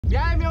The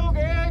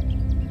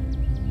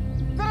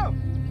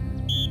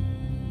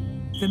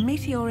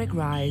meteoric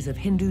rise of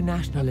Hindu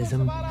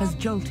nationalism has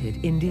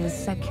jolted India's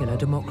secular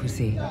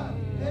democracy. The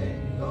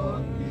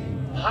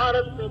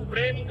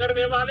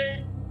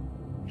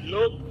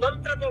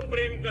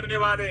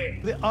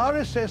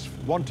RSS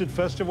wanted,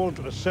 first of all,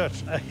 to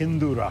assert a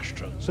Hindu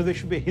Rashtra, so there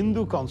should be a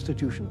Hindu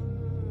constitution.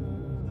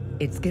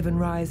 It's given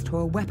rise to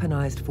a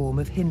weaponized form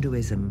of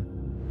Hinduism,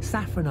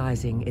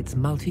 saffronizing its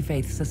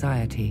multi-faith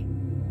society.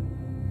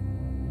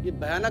 ये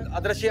भयानक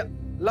अदृश्य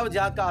love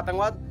जिहाद का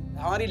आतंकवाद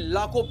हमारी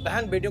लाखों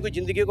बहन बेटियों की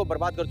जिंदगी को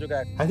बर्बाद कर चुका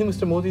है. I think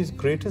Mr. Modi's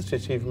greatest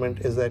achievement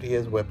is that he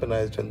has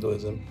weaponized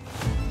Hinduism.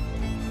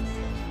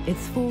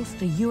 It's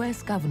forced a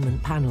US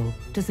government panel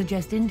to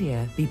suggest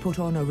India be put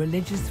on a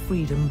religious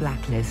freedom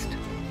blacklist.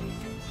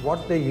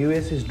 What the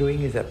US is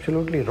doing is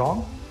absolutely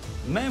wrong.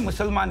 मैं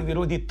मुसलमान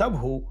विरोधी तब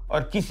हूँ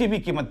और किसी भी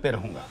कीमत पे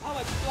रहूँगा.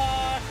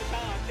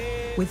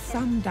 With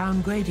some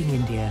downgrading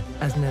India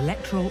as an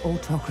electoral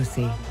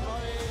autocracy.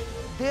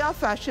 They are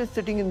fascists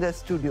sitting in their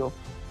studio,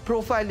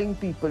 profiling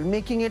people,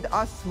 making it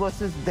us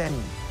versus them.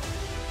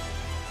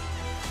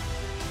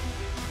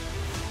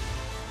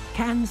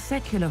 Can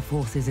secular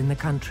forces in the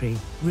country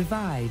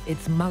revive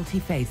its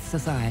multi-faith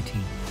society?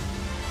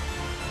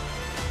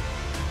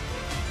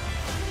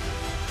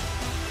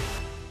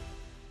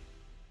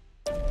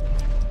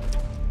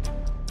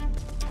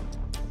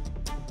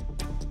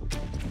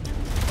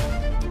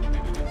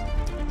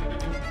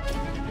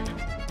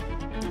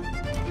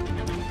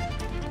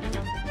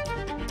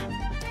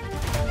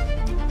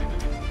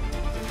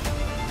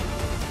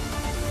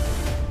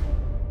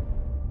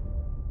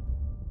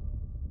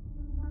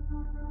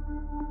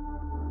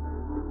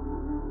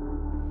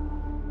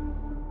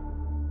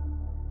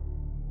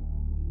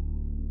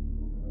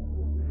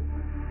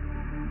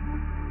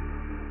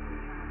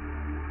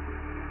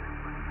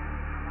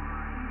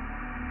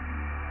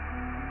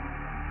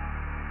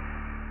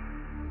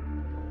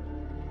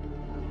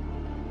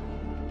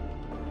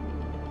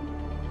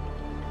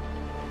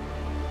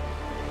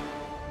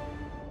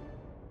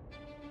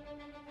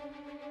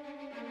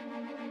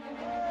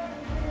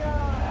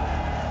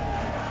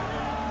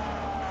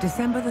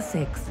 December the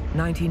 6th,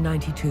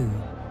 1992.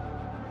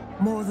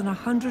 More than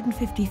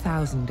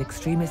 150,000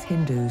 extremist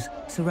Hindus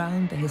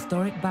surround the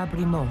historic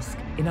Babri Mosque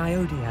in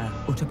Ayodhya,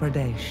 Uttar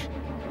Pradesh.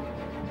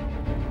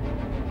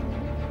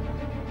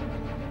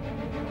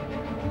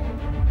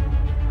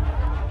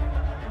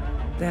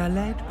 They are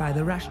led by the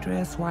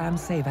Rastriya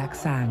Swayamsevak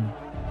Sangh,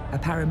 a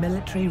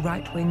paramilitary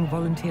right-wing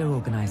volunteer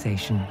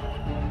organization.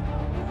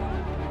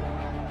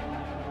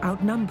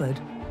 Outnumbered,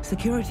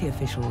 security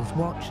officials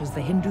watch as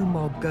the Hindu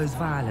mob goes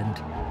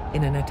violent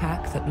in an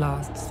attack that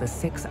lasts for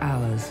 6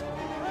 hours.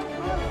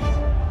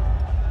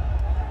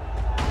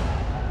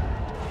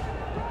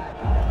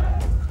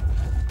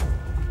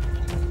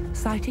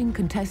 Citing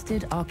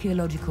contested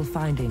archaeological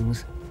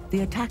findings,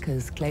 the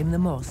attackers claim the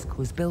mosque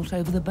was built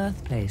over the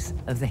birthplace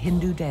of the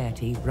Hindu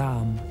deity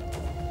Ram.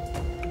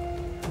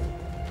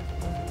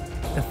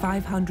 The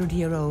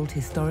 500-year-old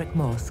historic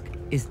mosque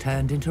is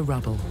turned into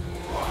rubble.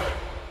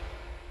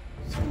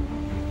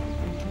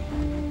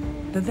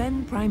 The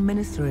then Prime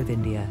Minister of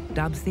India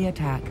dubs the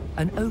attack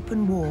an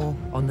open war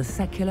on the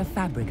secular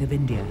fabric of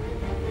India.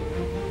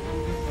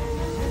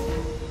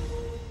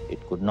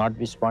 It could not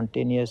be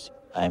spontaneous.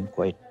 I am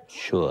quite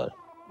sure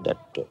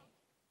that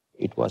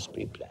it was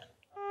pre-planned.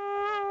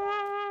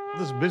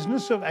 This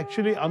business of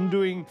actually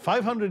undoing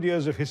 500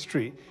 years of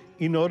history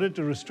in order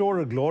to restore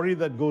a glory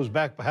that goes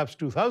back perhaps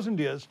 2,000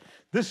 years,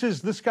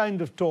 this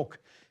kind of talk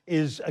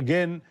is,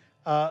 again,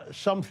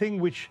 something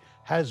which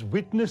has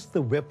witnessed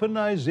the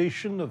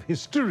weaponization of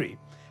history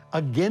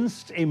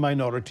against a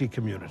minority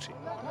community.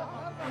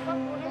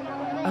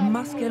 A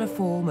muscular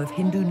form of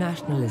Hindu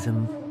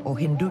nationalism, or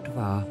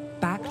Hindutva,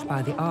 backed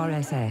by the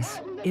RSS,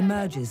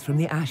 emerges from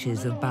the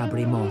ashes of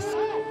Babri Mosque.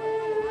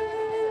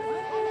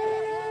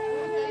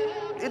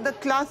 The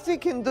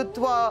classic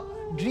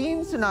Hindutva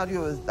dream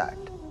scenario is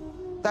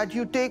that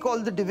you take all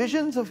the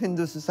divisions of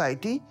Hindu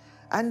society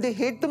and they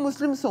hate the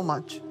Muslims so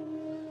much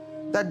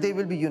that they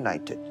will be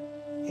united.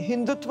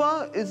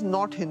 Hindutva is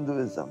not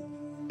Hinduism.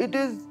 It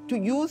is to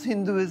use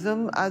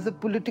Hinduism as a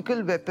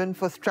political weapon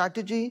for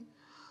strategy,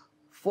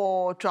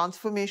 for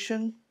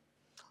transformation,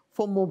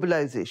 for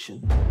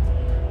mobilization.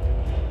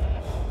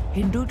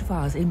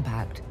 Hindutva's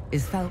impact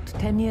is felt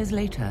 10 years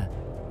later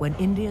when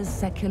India's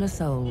secular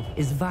soul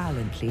is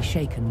violently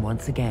shaken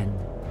once again.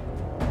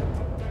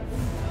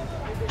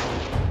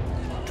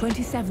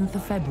 27th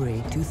of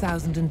February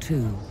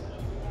 2002.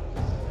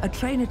 A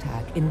train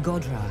attack in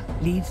Godhra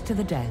leads to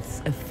the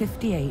deaths of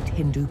 58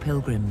 Hindu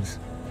pilgrims.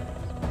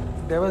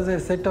 There was a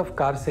set of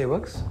car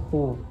sevaks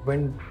who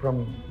went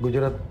from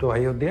Gujarat to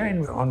Ayodhya,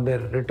 and on their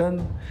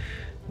return,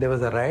 there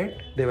was a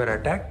riot. They were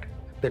attacked.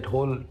 That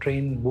whole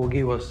train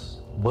bogie was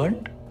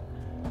burnt.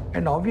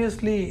 And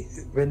obviously,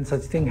 when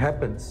such thing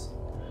happens,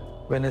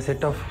 when a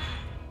set of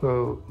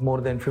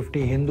more than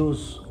 50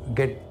 Hindus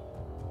get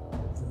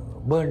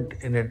burnt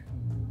in a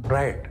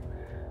riot,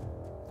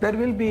 there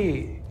will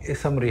be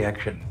some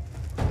reaction.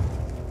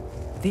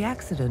 The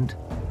accident,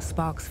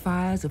 sparks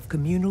fires of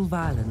communal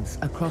violence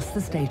across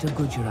the state of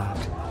Gujarat.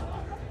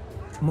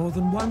 More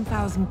than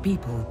 1,000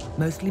 people,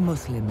 mostly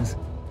Muslims,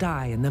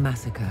 die in the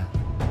massacre.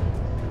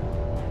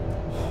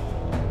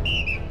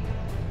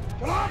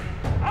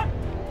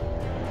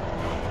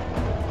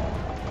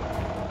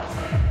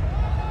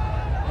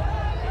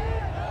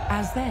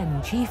 As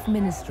then Chief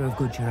Minister of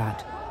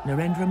Gujarat,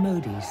 Narendra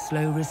Modi's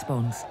slow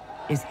response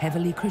is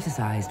heavily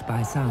criticized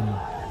by some.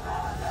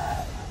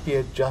 He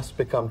had just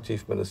become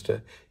chief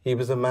minister. He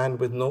was a man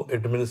with no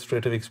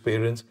administrative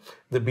experience.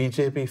 The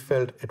BJP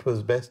felt it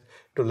was best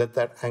to let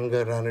that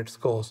anger run its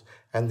course,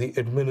 and the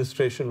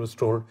administration was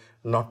told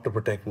not to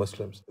protect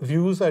Muslims.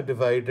 Views are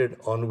divided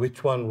on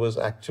which one was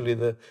actually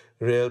the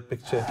real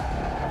picture.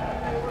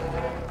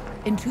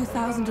 In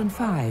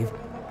 2005,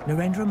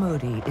 Narendra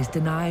Modi is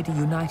denied a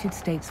United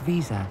States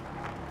visa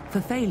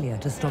for failure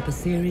to stop a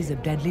series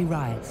of deadly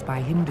riots by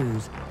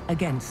Hindus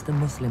against the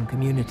Muslim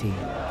community.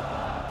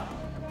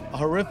 A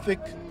horrific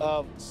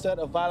set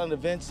of violent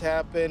events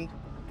happened,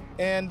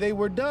 and they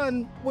were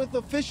done with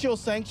official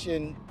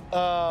sanction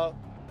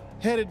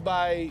headed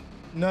by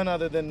none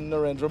other than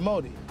Narendra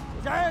Modi.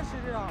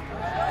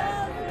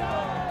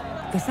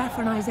 The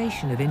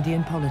saffronization of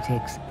Indian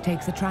politics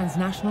takes a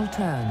transnational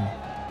turn.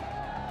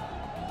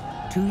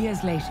 2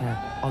 years later,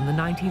 on the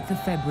 19th of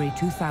February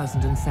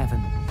 2007,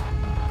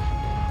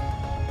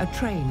 a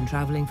train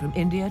traveling from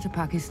India to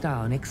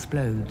Pakistan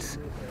explodes.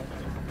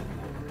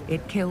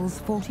 It kills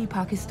 40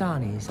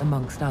 Pakistanis,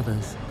 amongst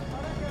others.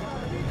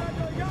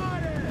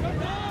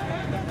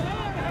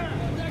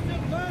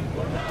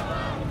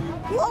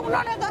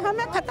 उन्होंने तो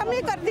हमें खत्म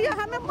ही कर दिया,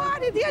 हमें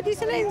मार ही दिया,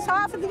 जिसने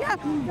इंसाफ दिया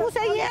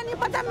उसे ये नहीं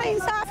पता मैं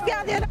इंसाफ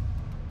क्या दे रहा।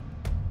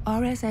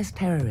 RSS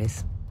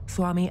terrorist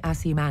Swami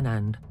Asim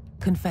Anand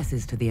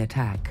confesses to the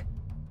attack.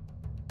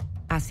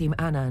 Asim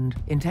Anand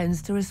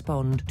intends to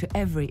respond to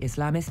every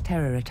Islamist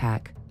terror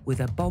attack with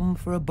a bomb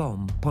for a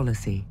bomb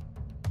policy.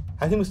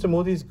 I think Mr.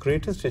 Modi's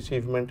greatest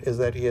achievement is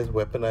that he has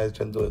weaponized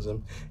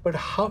Hinduism. But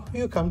how do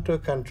you come to a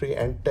country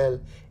and tell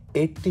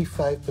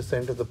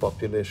 85% of the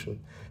population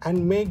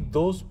and make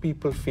those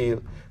people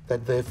feel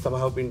that they've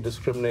somehow been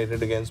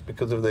discriminated against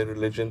because of their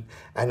religion,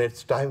 and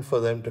it's time for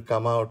them to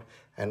come out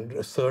and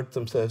assert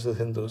themselves as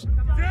Hindus?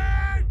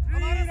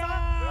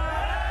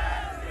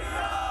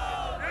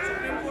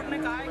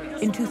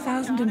 In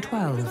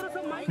 2012,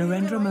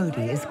 Narendra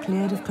Modi is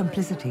cleared of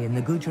complicity in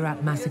the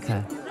Gujarat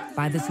massacre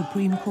by the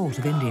Supreme Court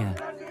of India.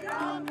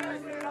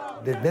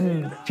 The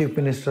then Chief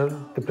Minister,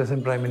 the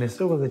present Prime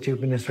Minister, was the Chief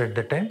Minister at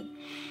the time.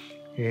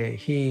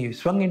 He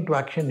swung into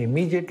action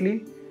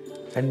immediately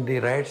and the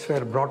riots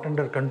were brought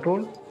under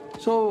control.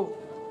 So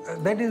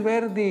that is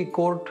where the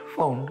court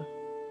found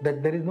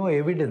that there is no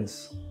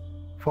evidence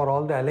for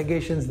all the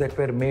allegations that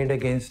were made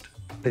against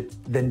the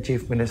then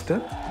Chief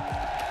Minister.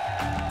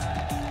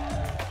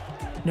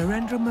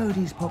 Narendra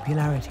Modi's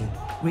popularity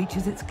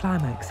reaches its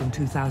climax in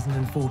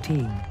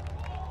 2014,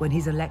 when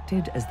he's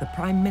elected as the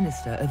Prime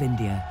Minister of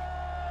India.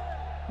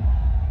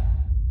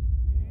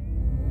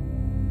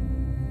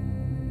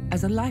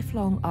 As a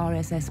lifelong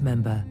RSS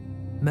member,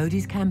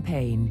 Modi's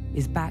campaign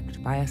is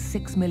backed by a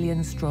 6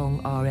 million strong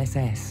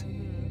RSS,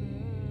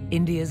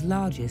 India's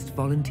largest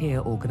volunteer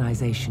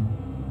organization.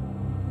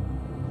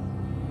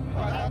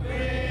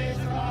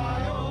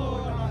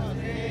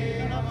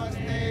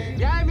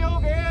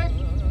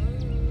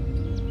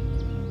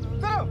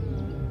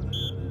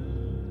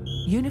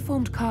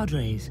 Uniformed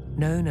cadres,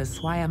 known as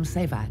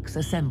Swayamsevaks,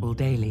 assemble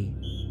daily.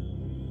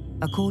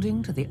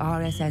 According to the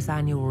RSS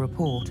annual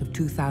report of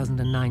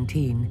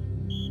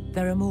 2019,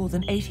 there are more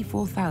than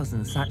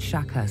 84,000 such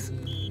shakas,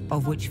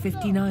 of which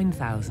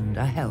 59,000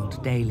 are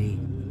held daily.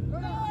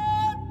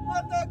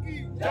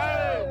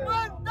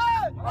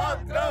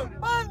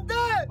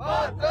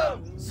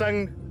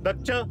 Sangh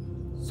Daksha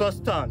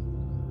Swasthan.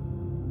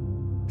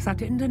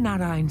 Satinder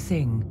Narayan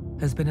Singh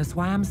has been a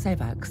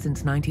Swayamsevak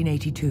since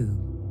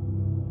 1982.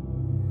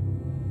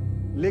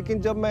 लेकिन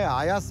जब मैं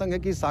आया संघ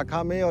की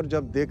शाखा में और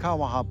जब देखा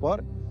वहाँ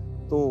पर,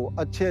 तो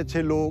अच्छे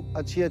अच्छे लोग,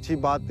 अच्छी अच्छी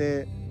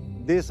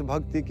बातें,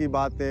 देशभक्ति की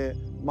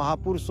बातें,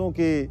 महापुरुषों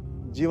की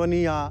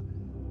जीवनियाँ,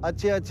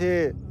 अच्छे अच्छे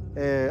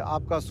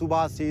आपका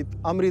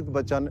सुभाषित, अमृत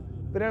वचन,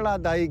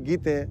 प्रेरणादायी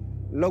गीतें,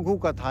 लघु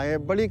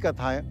कथाएं, बड़ी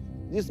कथाएं,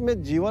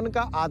 जिसमें जीवन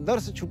का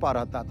आदर्श छुपा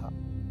रहता था।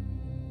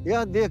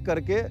 यह देख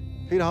करके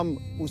फिर हम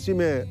उसी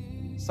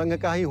में संघ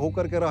का ही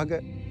होकर के रह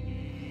गए।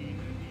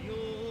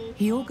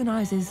 He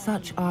organizes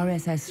such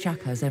RSS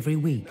shakas every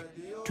week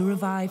to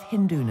revive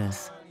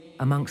Hinduness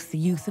amongst the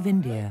youth of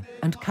India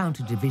and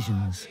counter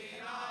divisions.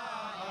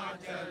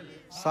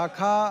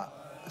 शाखा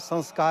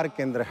संस्कार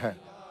केंद्र है,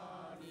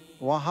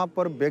 वहाँ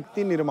पर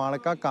व्यक्ति निर्माण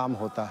का काम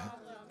होता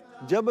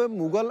है। जब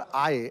मुगल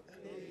आए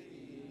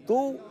तो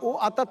वो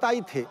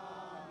आतताई थे।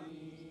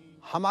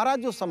 हमारा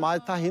जो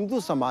समाज था, हिंदू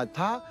समाज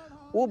था,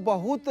 वो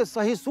बहुत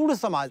सहिष्णु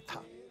समाज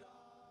था।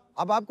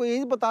 अब आपको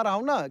यही बता रहा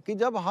हूँ ना कि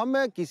जब हम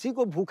किसी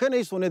को भूखे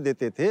नहीं सोने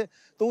देते थे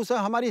तो उसे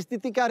हमारी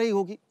स्थिति क्या रही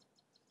होगी।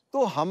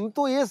 तो हम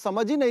तो ये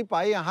समझ ही नहीं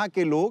पाए यहाँ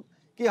के लोग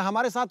कि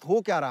हमारे साथ हो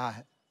क्या रहा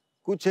है।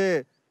 कुछ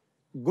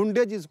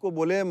गुंडे जिसको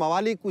बोले,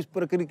 मवाली कुछ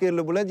प्रकृति के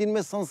लोग बोले,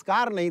 जिनमें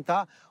संस्कार नहीं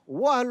था,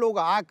 वह लोग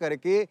आ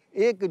करके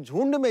एक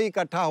झुंड में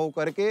इकट्ठा हो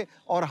करके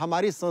और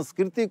हमारी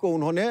संस्कृति को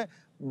उन्होंने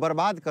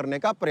बर्बाद करने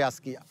का प्रयास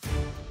किया।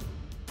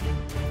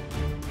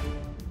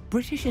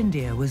 British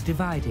India was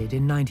divided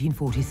in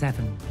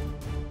 1947.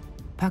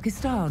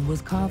 Pakistan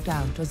was carved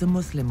out as a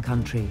Muslim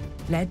country,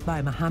 led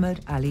by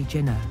Muhammad Ali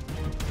Jinnah.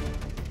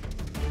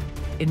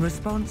 In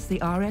response, the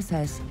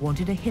RSS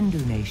wanted a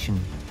Hindu nation.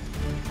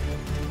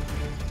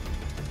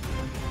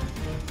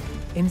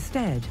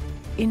 Instead,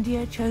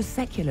 India chose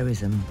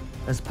secularism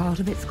as part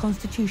of its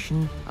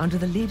constitution under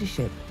the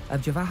leadership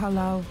of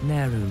Jawaharlal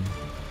Nehru.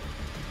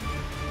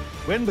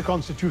 When the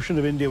Constitution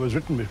of India was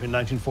written between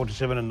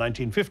 1947 and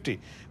 1950,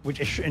 which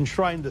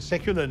enshrined the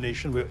secular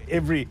nation where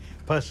every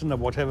person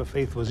of whatever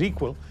faith was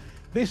equal,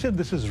 they said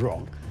this is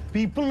wrong.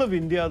 People of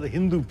India are the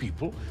Hindu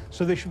people,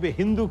 so there should be a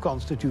Hindu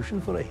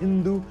constitution for a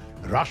Hindu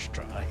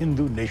Rashtra, a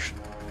Hindu nation.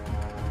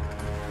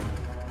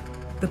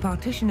 The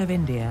partition of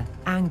India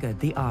angered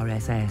the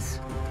RSS.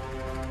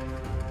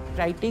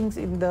 Writings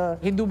in the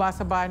Hindu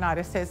Mahasabha and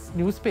RSS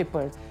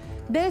newspapers,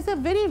 there's a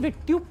very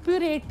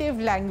vituperative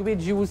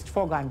language used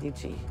for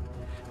Gandhiji,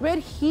 where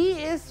he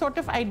is sort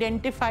of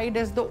identified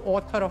as the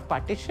author of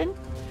partition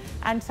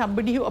and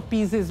somebody who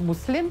appeases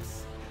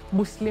Muslims,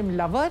 Muslim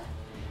lover,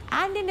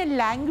 and in a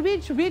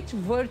language which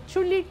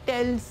virtually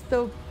tells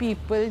the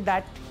people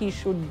that he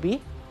should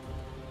be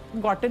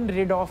gotten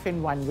rid of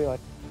in one way or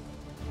another.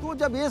 तो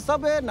जब ये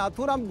सब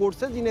नाथूराम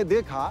गोडसे जी ने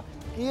देखा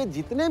कि ये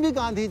जितने भी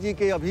गांधी जी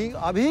के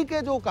अभी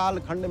के जो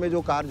कालखंड में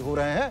जो कार्य हो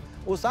रहे हैं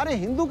वो सारे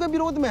हिंदू के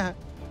विरोध में हैं,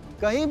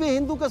 कहीं भी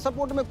हिंदू के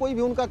सपोर्ट में कोई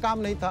भी उनका काम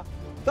नहीं था,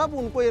 तब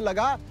उनको ये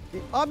लगा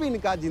कि अब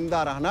इनका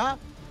जिंदा रहना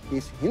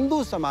इस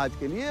हिंदू समाज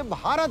के लिए,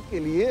 भारत के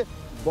लिए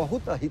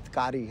बहुत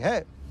हितकारी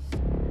है।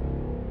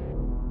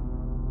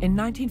 In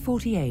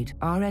 1948,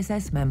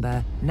 RSS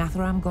member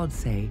Nathuram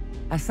Godse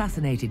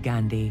assassinated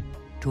Gandhi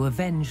to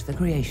avenge the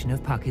creation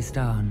of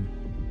Pakistan.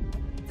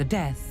 The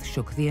death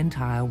shook the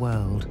entire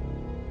world.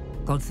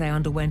 Godse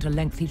underwent a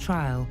lengthy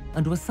trial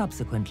and was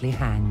subsequently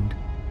hanged.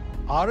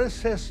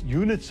 RSS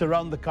units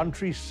around the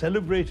country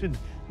celebrated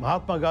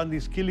Mahatma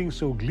Gandhi's killing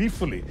so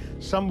gleefully,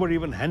 some were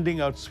even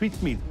handing out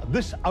sweetmeat.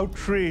 This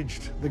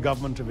outraged the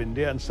government of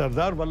India, and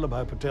Sardar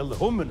Vallabhbhai Patel, the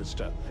Home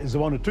Minister, is the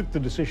one who took the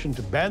decision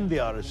to ban the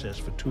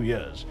RSS for 2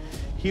 years.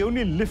 He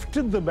only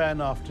lifted the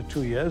ban after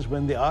 2 years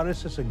when the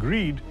RSS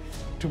agreed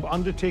to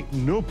undertake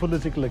no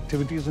political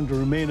activities and to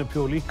remain a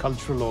purely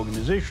cultural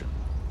organization.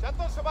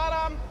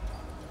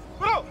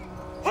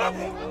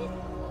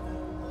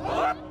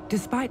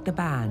 Despite the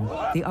ban,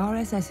 the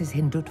RSS's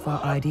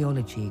Hindutva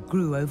ideology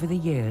grew over the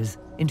years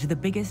into the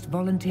biggest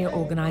volunteer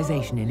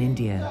organization in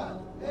India.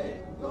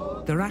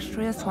 The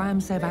Rastriya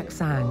Swayamsevak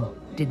Sangh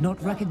did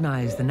not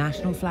recognize the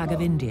national flag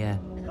of India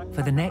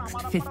for the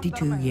next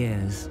 52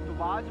 years.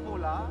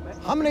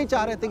 हम नहीं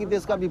चाह रहे थे कि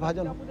देश का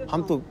विभाजन हो,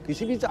 हम तो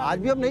किसी भी आज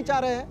भी हम नहीं चाह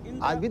रहे हैं,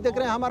 आज भी देख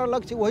रहे हैं हमारा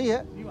लक्ष्य वही है,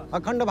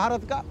 अखंड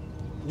भारत का,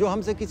 जो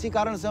हमसे किसी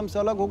कारण से हमसे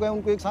अलग हो गए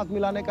उनको एक साथ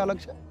मिलाने का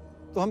लक्ष्य है,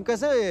 तो हम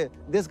कैसे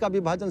देश का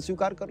विभाजन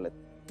स्वीकार कर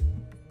लेते?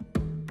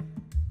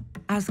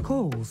 As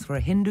calls for a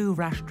Hindu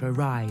Rashtra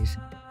rise,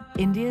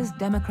 India's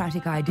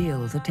democratic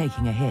ideals are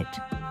taking a hit.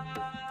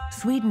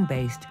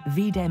 Sweden-based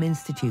VDEM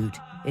Institute,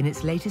 in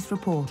its latest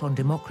report on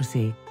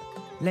democracy,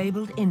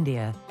 labelled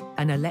India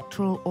an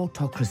electoral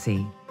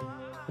autocracy.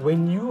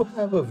 When you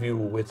have a view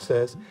which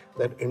says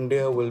that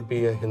India will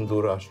be a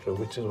Hindu Rashtra,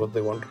 which is what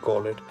they want to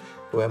call it,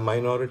 where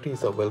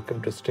minorities are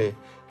welcome to stay,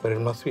 but it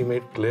must be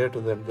made clear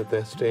to them that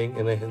they're staying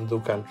in a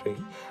Hindu country,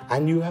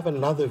 and you have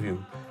another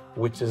view,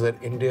 which is that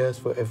India is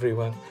for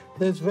everyone,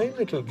 there's very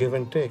little give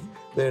and take.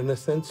 They're in a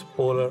sense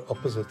polar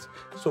opposites.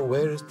 So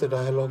where is the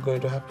dialogue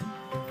going to happen?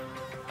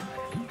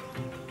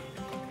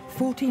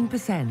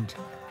 14%,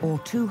 or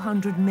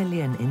 200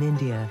 million in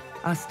India,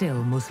 are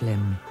still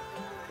Muslim.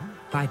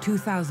 By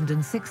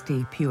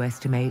 2060, Pew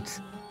estimates,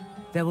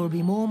 there will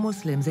be more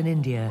Muslims in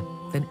India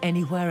than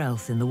anywhere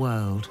else in the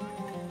world.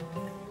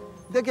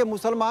 देखिए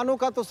मुसलमानों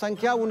का तो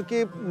संख्या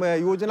उनकी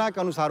योजना के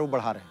अनुसार वो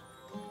बढ़ा रहे हैं।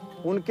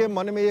 उनके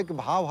मन में एक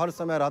भाव हर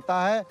समय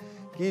रहता है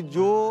कि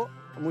जो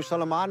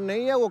मुसलमान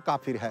नहीं है वो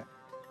काफिर है,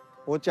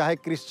 वो चाहे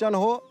क्रिश्चियन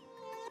हो,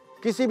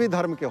 किसी भी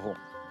धर्म के हो।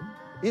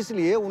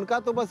 इसलिए उनका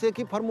तो बस एक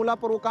ही फार्मूला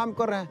पर वो काम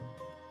कर रहे हैं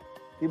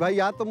कि भाई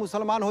या तो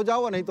मुसलमान हो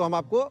जाओ नहीं तो हम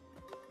आपको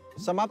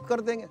समाप्त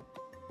कर देंगे।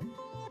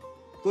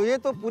 तो ये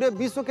तो पूरे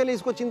विश्व के लिए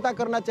इसको चिंता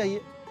करना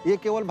चाहिए, ये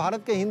केवल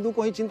भारत के हिंदू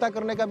को ही चिंता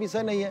करने का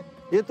विषय नहीं है,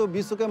 ये तो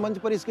विश्व के मंच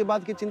पर इसके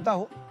बाद की चिंता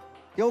हो,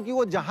 क्योंकि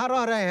वो जहां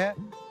रह रहे हैं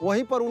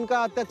वहीं पर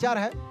उनका अत्याचार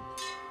है।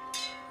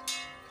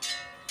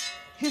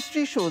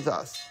 History shows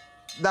us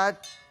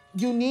that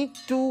you need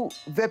to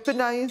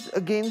weaponize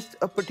against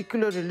a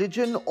particular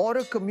religion or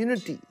a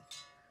community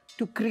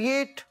to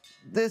create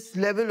this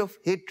level of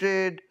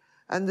hatred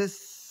and this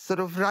sort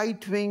of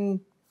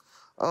right-wing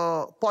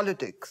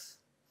politics.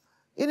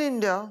 In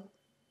India,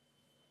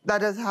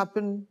 that has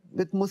happened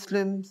with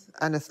Muslims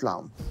and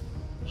Islam.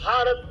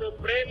 Bharat को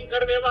प्रेम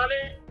करने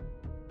वाले,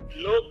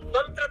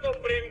 लोकतंत्र को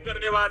प्रेम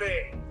करने वाले.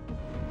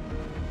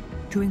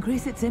 To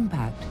increase its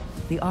impact,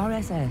 the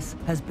RSS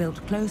has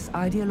built close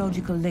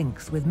ideological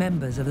links with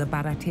members of the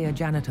Bhartiya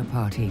Janata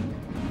Party.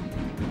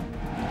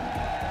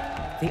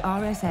 The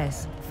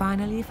RSS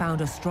finally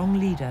found a strong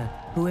leader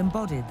who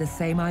embodied the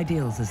same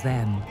ideals as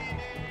them.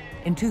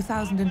 In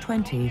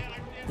 2020,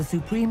 the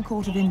Supreme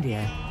Court of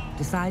India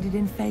decided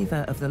in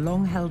favor of the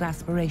long-held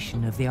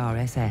aspiration of the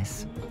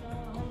RSS.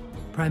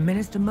 Prime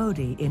Minister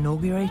Modi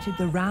inaugurated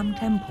the Ram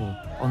Temple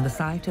on the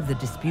site of the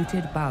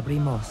disputed Babri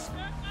Mosque.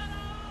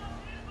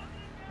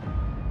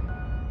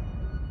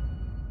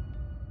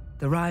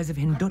 The rise of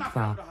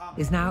Hindutva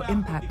is now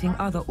impacting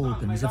other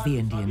organs of the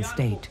Indian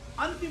state.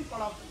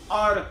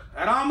 और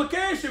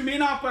रामकेश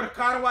मीना पर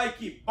कार्रवाई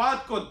की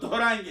बात को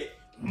दोहराएंगे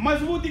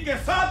मजबूती के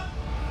साथ।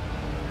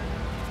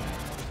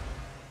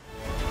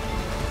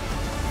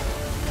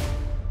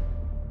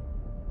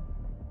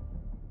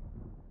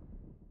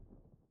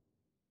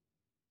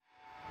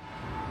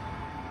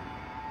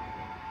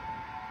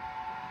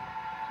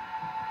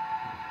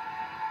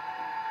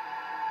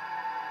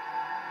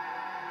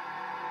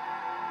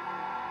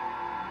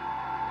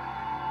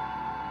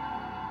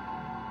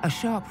 A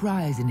sharp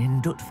rise in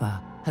Hindutva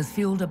has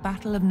fueled a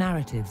battle of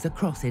narratives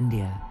across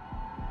India.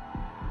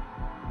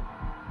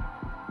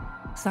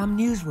 Some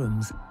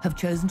newsrooms have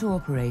chosen to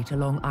operate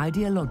along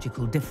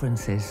ideological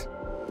differences.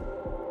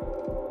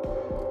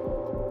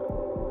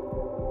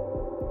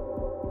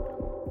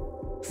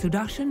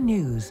 Sudarshan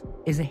News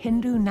is a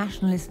Hindu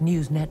nationalist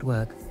news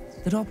network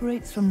that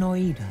operates from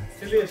Noida.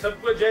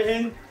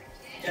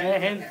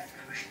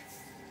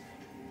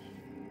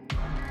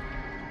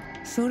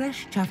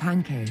 Suresh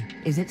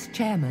Chavhanke is its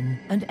chairman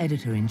and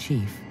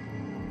editor-in-chief.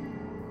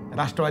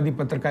 राष्ट्रवादी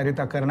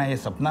पत्रकारिता करना ये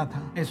सपना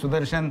था। ये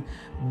सुदर्शन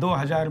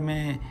 2000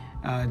 में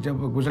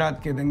जब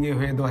गुजरात के दंगे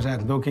हुए,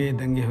 2002 के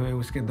दंगे हुए,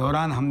 उसके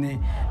दौरान हमने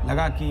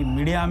लगा कि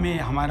मीडिया में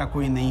हमारा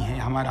कोई नहीं है,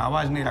 हमारा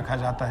आवाज़ नहीं रखा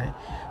जाता है,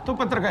 तो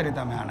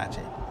पत्रकारिता में आना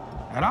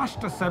चाहिए।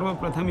 राष्ट्र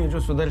सर्वप्रथम ये जो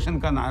सुदर्शन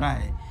का नारा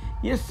है,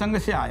 ये संघ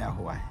से आया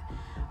हुआ है।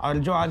 और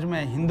जो आज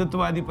मैं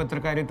हिंदुत्ववादी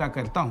पत्रकारिता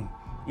करता हूँ,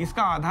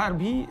 इसका आधार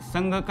भी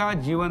संघ का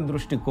जीवन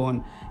दृष्टिकोण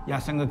या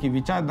संघ की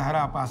विचारधारा,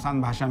 आप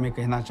आसान भाषा में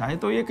कहना चाहे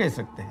तो ये कह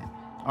सकते हैं।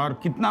 और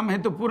कितना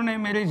महत्वपूर्ण है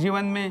मेरे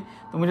जीवन में,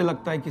 तो मुझे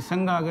लगता है कि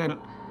संघ अगर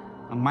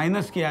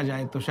माइनस किया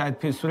जाए तो शायद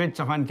फिर सुरेश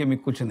चौहान के में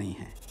कुछ नहीं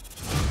है।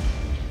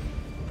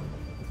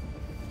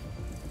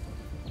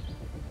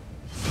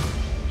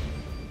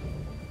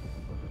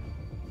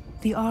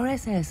 The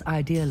RSS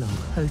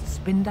ideologue hosts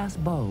Bindas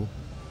Bowl,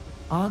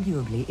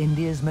 arguably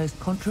India's most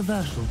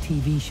controversial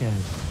TV show.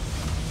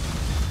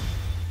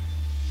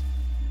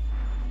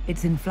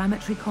 Its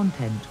inflammatory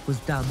content was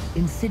dubbed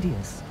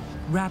insidious,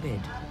 rabid,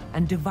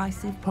 and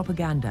divisive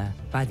propaganda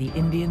by the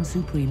Indian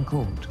Supreme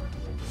Court.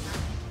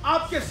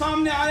 आपके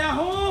सामने आया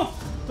हूं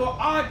तो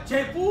आज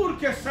जयपुर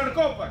के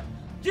सड़कों पर,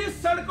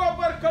 जिस सड़कों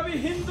पर कभी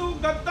हिंदू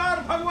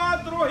गद्दार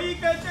भगवान द्रोही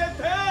कहते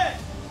थे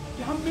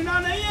कि हम बिना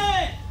नहीं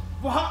है,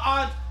 वहां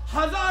आज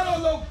हजारों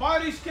लोग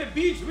बारिश के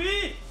बीच भी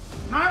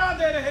नारा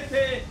दे रहे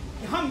थे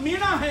कि हम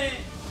मीना हैं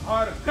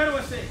और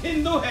गर्व से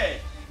हिंदू हैं।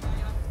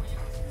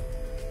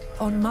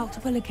 On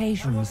multiple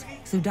occasions,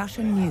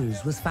 Sudarshan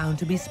News was found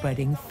to be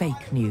spreading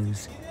fake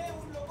news.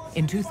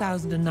 In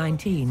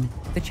 2019,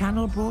 the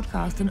channel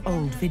broadcast an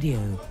old video,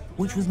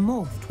 which was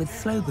morphed with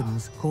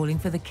slogans calling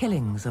for the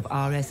killings of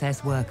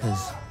RSS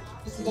workers.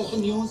 Sudarshan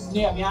news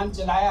ने अभियान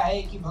चलाया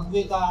है कि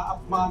भगवे का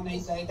अपमान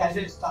नहीं सहेगा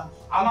हिंदुस्तान।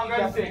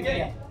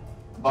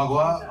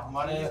 भगवा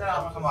हमारे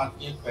समाज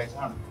की एक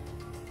पहचान।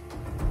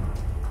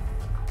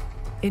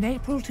 In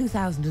April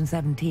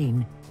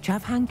 2017,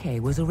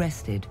 Chavhanke was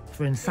arrested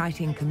for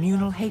inciting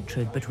communal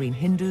hatred between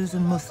Hindus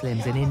and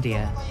Muslims in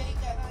India.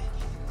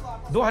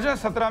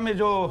 2017 में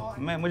जो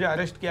मुझे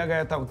अरेस्ट किया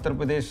गया था उत्तर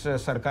प्रदेश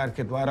सरकार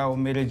के द्वारा, वो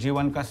मेरे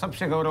जीवन का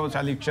सबसे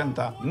गौरवशाली क्षण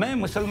था। मैं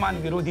मुसलमान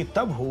विरोधी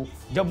तब हूँ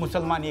जब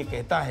मुसलमान ये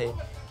कहता है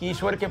कि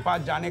ईश्वर के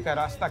पास जाने का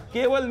रास्ता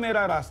केवल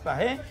मेरा रास्ता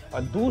है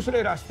और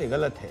दूसरे रास्ते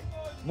गलत है,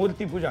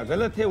 मूर्ति पूजा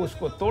गलत है,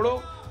 उसको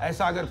तोड़ो।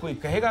 ऐसा अगर कोई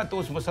कहेगा तो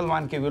उस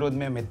मुसलमान के विरोध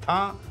में मैं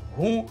था,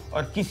 हूँ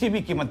और किसी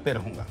भी कीमत पे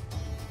रहूँगा।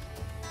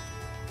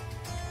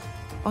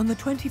 On the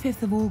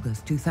 25th of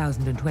August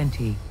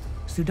 2020,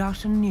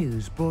 Sudarshan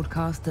News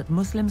broadcast that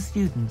Muslim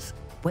students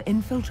were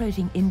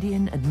infiltrating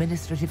Indian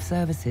administrative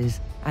services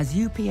as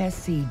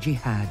UPSC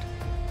jihad.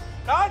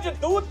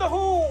 राजदूत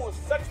हूँ,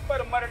 सच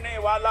पर मरने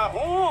वाला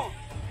हूँ,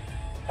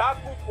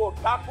 डाकू को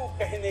डाकू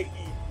कहने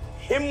की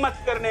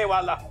हिम्मत करने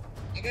वाला हूँ।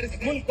 अगर इस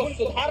मुल्क को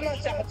सुधारना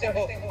चाहते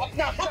हो,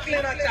 अपना हक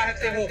लेना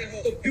चाहते हो,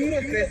 तो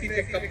ब्यूरोक्रेसी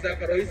पे कब्जा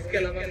करो, इसके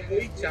अलावा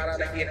कोई चारा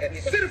नहीं है,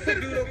 सिर्फ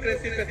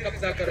ब्यूरोक्रेसी पे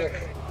कब्जा करो।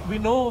 We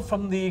know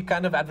from the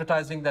kind of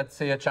advertising that,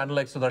 say, a channel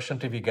like Sudarshan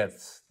TV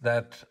gets,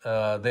 that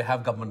they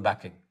have government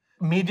backing.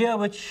 Media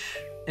which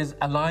is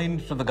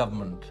aligned to the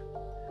government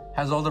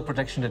has all the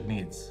protection it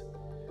needs.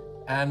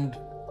 And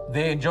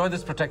they enjoy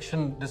this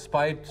protection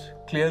despite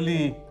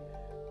clearly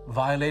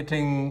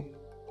violating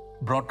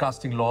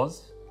broadcasting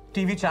laws.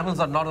 TV channels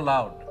are not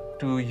allowed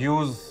to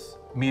use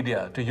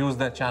media, to use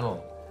their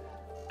channel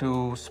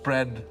to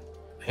spread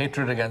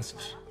hatred against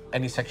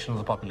any section of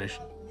the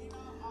population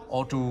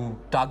or to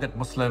target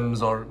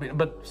Muslims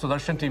but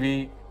Sudarshan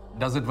TV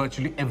does it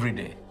virtually every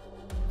day.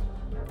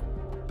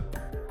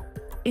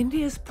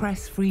 India's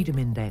Press Freedom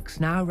Index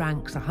now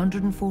ranks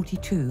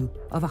 142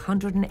 of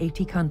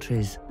 180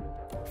 countries,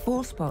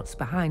 4 spots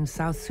behind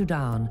South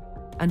Sudan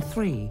and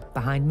 3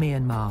 behind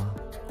Myanmar.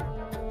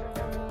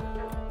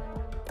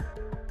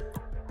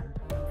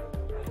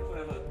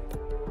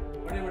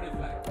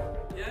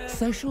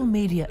 Social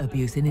media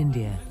abuse in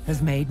India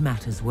has made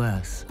matters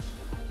worse.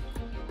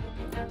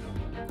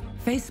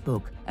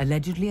 Facebook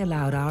allegedly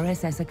allowed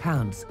RSS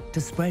accounts to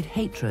spread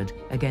hatred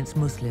against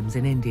Muslims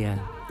in India.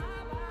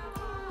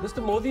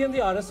 Mr. Modi and the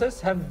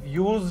RSS have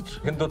used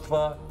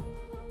Hindutva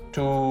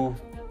to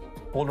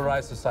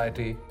polarize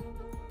society,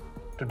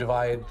 to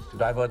divide, to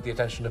divert the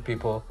attention of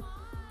people.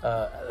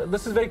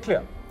 This is very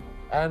clear.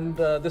 And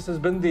this has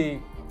been the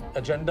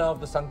agenda of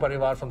the Sangh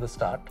Parivar from the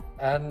start.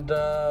 And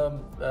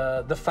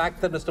the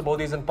fact that Mr.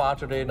 Modi is in power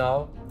today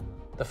now,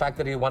 the fact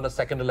that he won a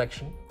second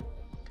election,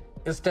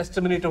 is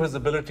testimony to his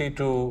ability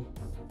to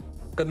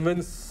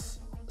convince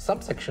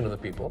some section of the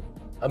people,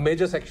 a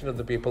major section of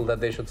the people, that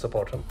they should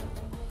support him.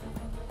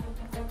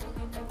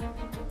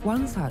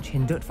 One such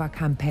Hindutva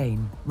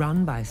campaign,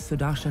 run by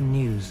Sudarshan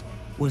News,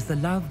 was the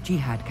Love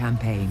Jihad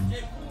campaign.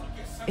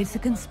 It's a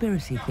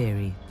conspiracy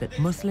theory that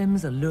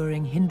Muslims are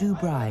luring Hindu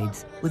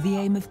brides with the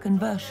aim of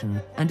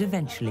conversion and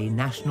eventually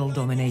national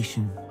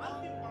domination.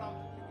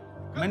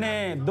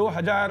 मैंने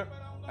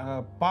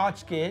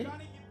 2005 के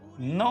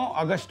 9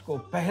 अगस्त को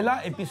पहला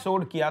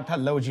episode किया था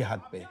love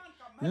जिहाद पे।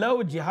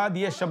 Love जिहाद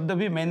ये शब्द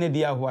भी मैंने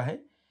दिया हुआ है।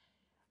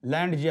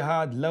 लैंड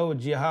जिहाद, लव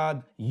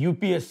जिहाद,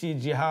 यूपीएससी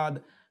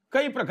जिहाद,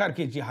 कई प्रकार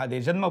की जिहाद है,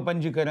 जन्म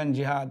पंजीकरण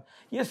जिहाद,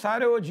 ये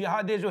सारे वो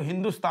जिहाद है जो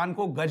हिंदुस्तान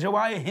को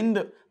गजवाए हिंद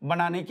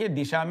बनाने के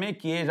दिशा में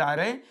किए जा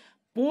रहे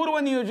पूर्व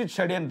नियोजित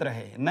षड्यंत्र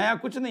है, नया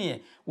कुछ नहीं है।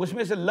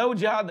 उसमें से लव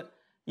जिहाद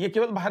ये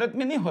केवल भारत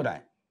में नहीं हो रहा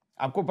है,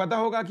 आपको पता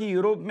होगा कि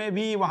यूरोप में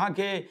भी, वहाँ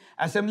के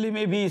असेंबली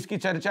में भी इसकी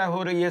चर्चा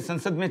हो रही है,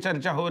 संसद में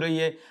चर्चा हो रही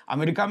है,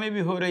 अमेरिका में भी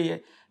हो रही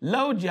है।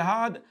 लव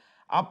जिहाद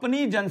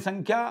अपनी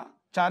जनसंख्या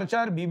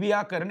 4-4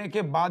 बीबियाँ करने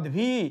के बाद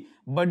भी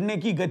बढ़ने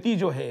की गति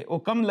जो है वो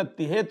कम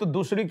लगती है, तो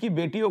दूसरे की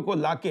बेटियों को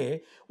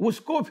लाके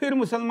उसको फिर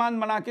मुसलमान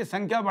बना के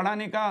संख्या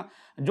बढ़ाने का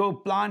जो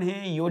प्लान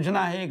है,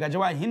 योजना है,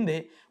 गजवा हिंद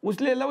है,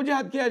 उसलिए लव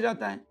जिहाद किया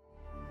जाता है।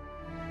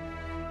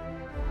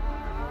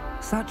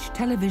 Such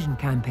television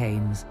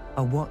campaigns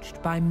are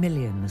watched by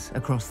millions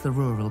across the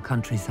rural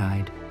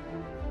countryside.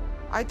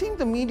 I think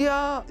the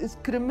media is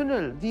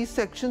criminal. These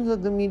sections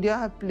of the media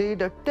have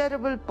played a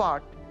terrible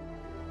part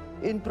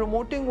in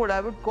promoting what I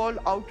would call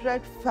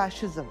outright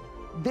fascism.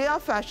 They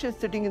are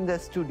fascists sitting in their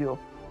studio,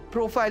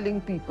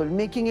 profiling people,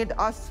 making it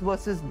us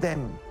versus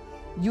them,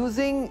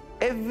 using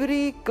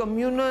every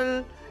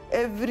communal,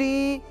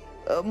 every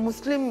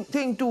Muslim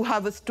thing to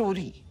have a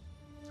story,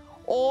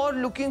 or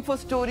looking for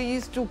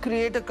stories to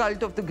create a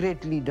cult of the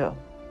great leader,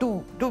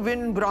 to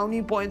win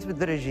brownie points with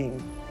the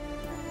regime.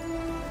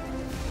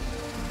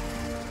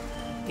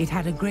 It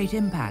had a great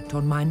impact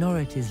on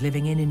minorities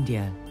living in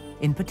India,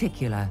 in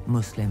particular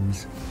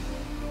Muslims.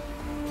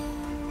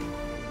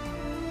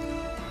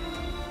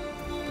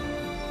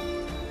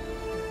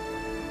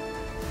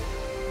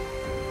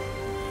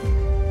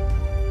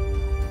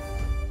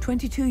 A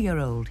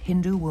 22-year-old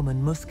Hindu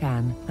woman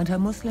Muskan and her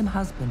Muslim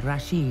husband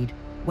Rashid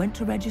went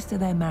to register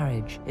their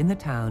marriage in the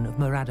town of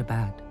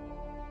Moradabad.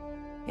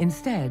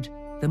 Instead,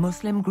 the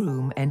Muslim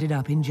groom ended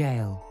up in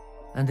jail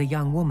and the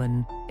young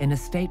woman in a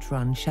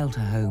state-run shelter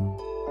home.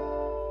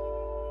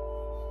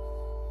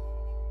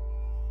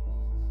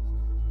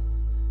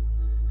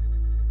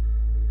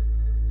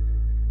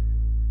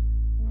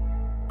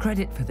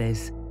 Credit for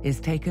this is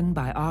taken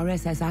by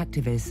RSS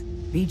activist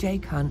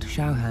Vijay Kant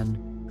Chauhan,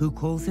 who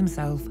calls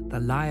himself the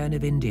Lion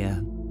of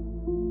India.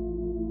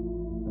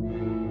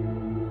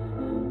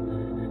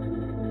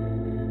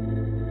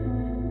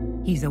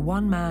 He's a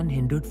one-man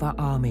Hindutva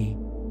army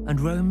and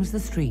roams the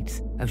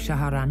streets of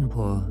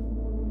Saharanpur.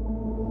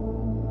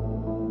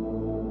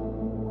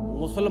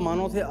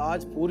 मुसलमानों से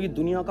आज पूरी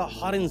दुनिया का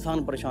हर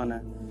इंसान परेशान है।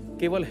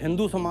 केवल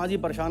हिंदू समाज ही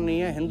परेशान नहीं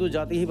है, हिंदू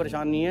जाति ही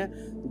परेशान नहीं है,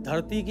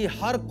 धरती की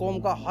हर कौम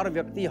का हर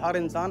व्यक्ति, हर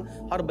इंसान,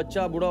 हर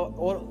बच्चा, बूढ़ा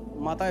और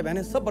माताएं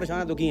बहनें सब परेशान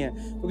हैं, दुखी हैं,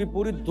 क्योंकि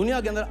पूरी दुनिया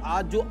के अंदर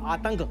आज जो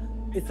आतंक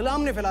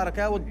इस्लाम ने फैला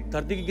रखा है वो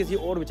धरती की किसी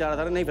और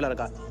विचारधारा ने नहीं फैला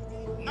रखा।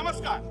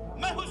 नमस्कार,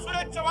 मैं हूं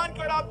सुरेश चौहान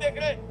और आप देख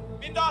रहे हैं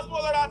बिंदास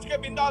बोल, और आज के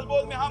बिंदास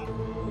बोल में हम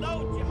लव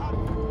जिहाद।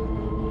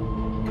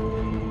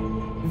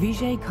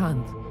 Vijay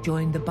Kant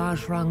joined the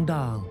Bajrang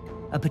Dal,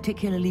 a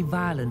particularly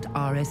violent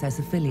RSS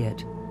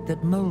affiliate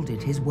that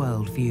molded his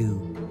worldview.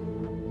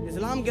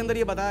 इस्लाम के अंदर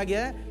ये बताया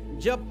गया है,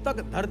 जब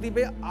तक धरती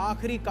पे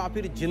आखिरी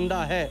काफिर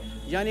जिंदा है,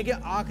 यानी कि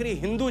आखिरी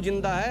हिंदू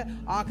जिंदा है,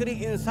 आखिरी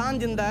इंसान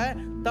जिंदा है,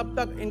 तब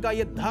तक इनका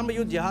ये धर्म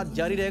युद्ध जिहाद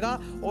जारी रहेगा।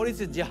 और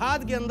इस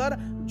जिहाद के अंदर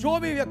जो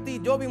भी व्यक्ति,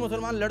 जो भी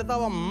मुसलमान लड़ता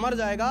हुआ मर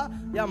जाएगा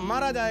या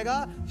मारा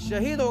जाएगा,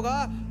 शहीद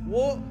होगा,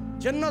 वो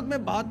जन्नत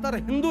में 72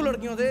 हिंदू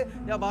लड़कियों से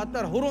या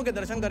 72 हुरों के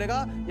दर्शन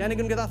करेगा, यानी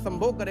कि उनके साथ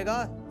संभोग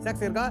करेगा, सेक्स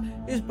करेगा।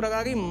 इस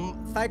प्रकार की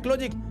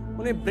साइकोलॉजिक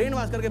उन्हें ब्रेन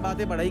वॉश करके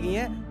बातें पढ़ाई गई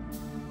हैं।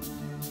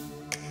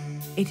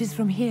 It is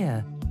from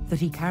here that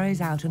he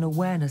carries out an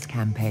awareness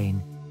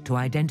campaign to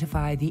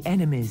identify the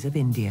enemies of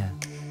India.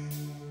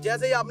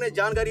 जैसे ही आपने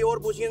जानकारी और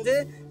पूछी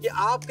इनसे कि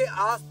आपके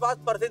आसपास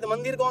प्रसिद्ध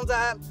मंदिर कौन सा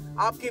है,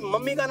 आपकी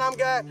मम्मी का नाम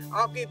क्या है,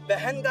 आपकी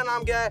बहन का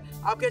नाम क्या है,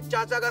 आपके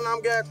चाचा का नाम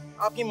क्या है,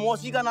 आपकी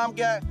मौसी का नाम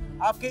क्या है,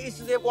 आपके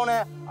इष्ट देव कौन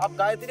है, आप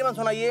गायत्री मंत्र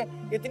सुनाइए।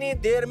 इतनी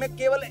देर में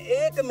केवल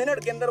 1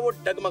 मिनट के अंदर वो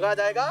डगमगा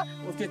जाएगा।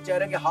 उसके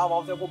चेहरे के हाव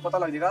भाव से आपको पता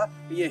लग जाएगा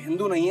कि ये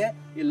हिंदू नहीं है,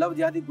 ये लव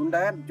जिहादी गुंडा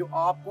है जो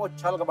आपको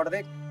छल कपट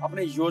दे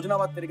अपने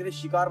योजनाबद्ध तरीके से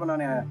शिकार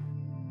बनाने आया है।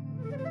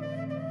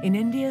 In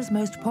India's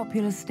most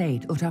populous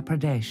state, Uttar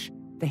Pradesh,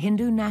 the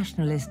Hindu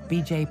nationalist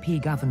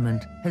BJP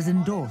government has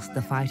endorsed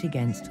the fight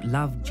against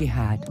love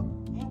jihad.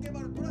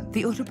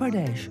 The Uttar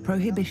Pradesh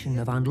Prohibition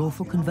of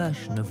Unlawful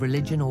Conversion of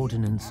Religion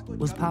Ordinance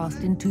was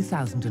passed in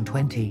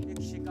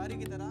 2020.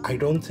 I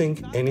don't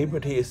think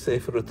anybody is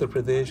safe for Uttar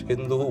Pradesh,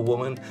 Hindu,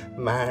 woman,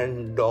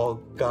 man, dog,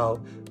 cow,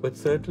 but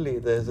certainly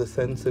there's a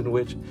sense in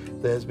which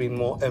there's been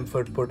more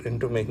effort put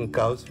into making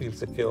cows feel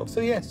secure.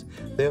 So yes,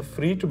 they're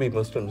free to be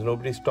Muslims,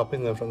 nobody's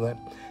stopping them from that.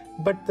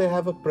 But they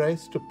have a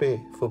price to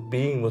pay for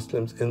being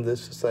Muslims in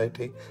this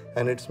society,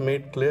 and it's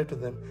made clear to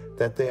them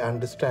that they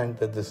understand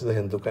that this is a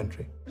Hindu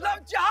country.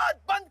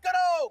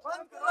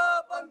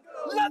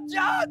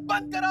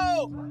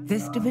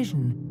 This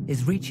division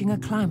is reaching a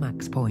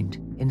climax point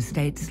in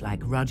states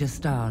like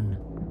Rajasthan.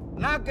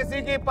 ना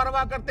किसी की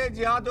परवाह करते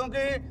जिहादियों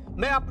की,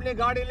 मैं अपनी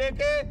गाड़ी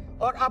लेके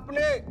और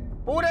अपने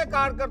पूरे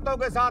कार्यकर्ताओं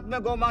के साथ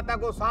में गौ माता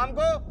को शाम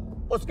को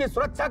उसकी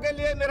सुरक्षा के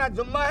लिए मेरा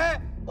जिम्मा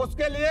है।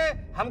 उसके लिए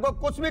हमको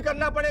कुछ भी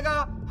करना पड़ेगा,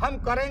 हम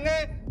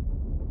करेंगे।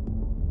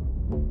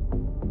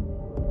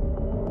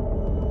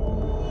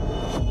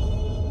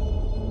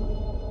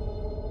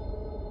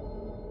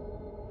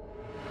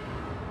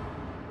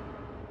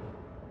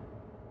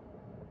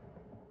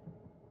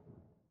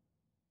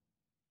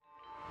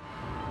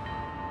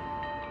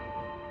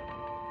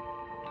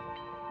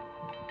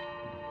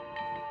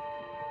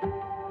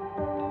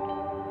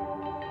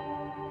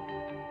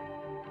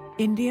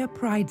 India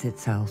prides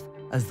itself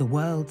as the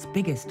world's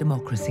biggest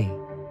democracy.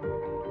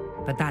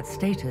 But that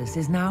status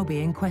is now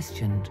being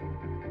questioned.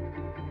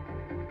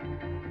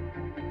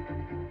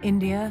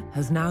 India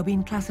has now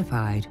been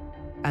classified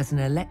as an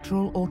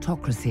electoral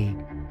autocracy.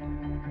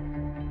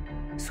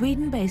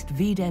 Sweden-based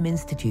VDEM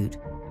Institute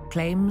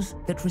claims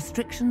that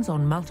restrictions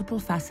on multiple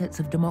facets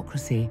of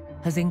democracy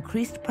has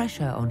increased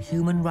pressure on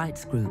human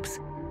rights groups,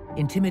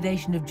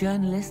 intimidation of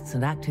journalists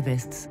and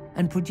activists,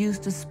 and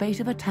produced a spate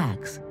of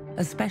attacks,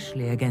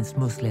 especially against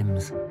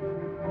Muslims.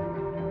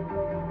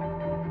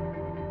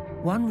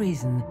 One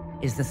reason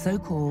is the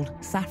so-called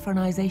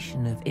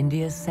saffronization of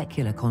India's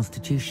secular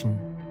constitution.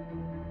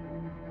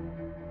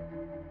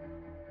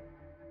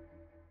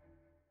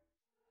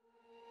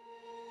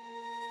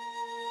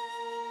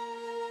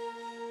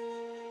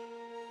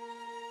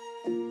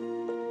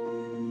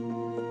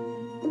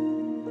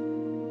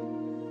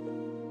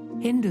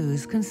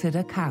 Hindus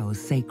consider cows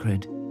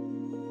sacred.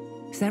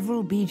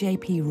 Several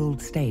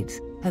BJP-ruled states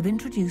have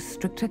introduced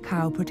stricter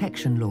cow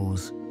protection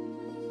laws.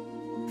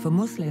 For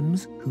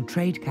Muslims who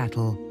trade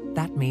cattle,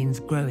 that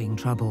means growing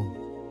trouble.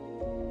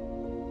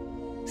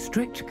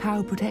 Strict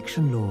cow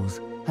protection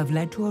laws have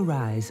led to a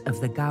rise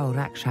of the Gau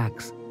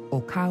Rakshaks,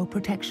 or cow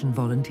protection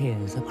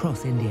volunteers,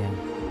 across India.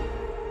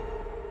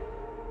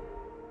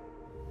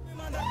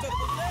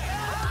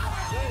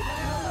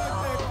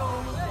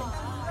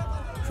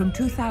 From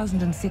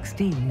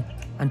 2016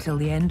 until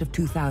the end of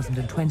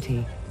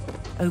 2020,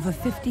 over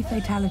 50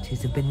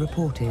 fatalities have been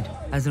reported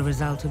as a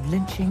result of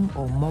lynching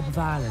or mob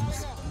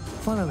violence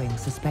following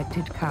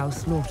suspected cow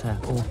slaughter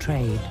or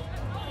trade.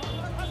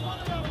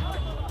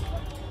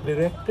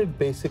 Directed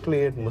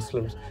basically at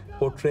Muslims,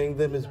 portraying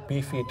them as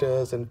beef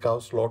eaters and cow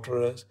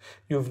slaughterers.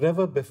 You've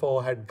never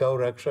before had Gau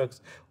Rakshaks,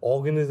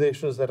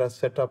 organizations that are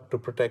set up to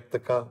protect the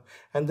cow.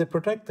 And they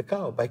protect the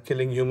cow by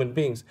killing human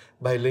beings,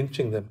 by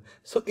lynching them.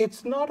 So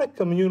it's not a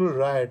communal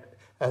riot,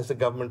 as the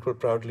government will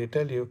proudly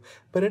tell you,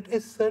 but it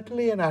is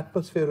certainly an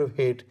atmosphere of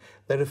hate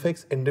that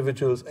affects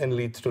individuals and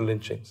leads to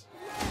lynchings.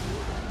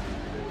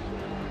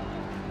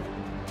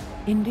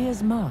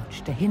 India's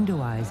march to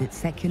Hinduize its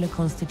secular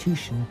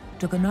constitution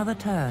took another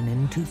turn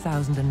in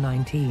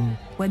 2019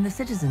 when the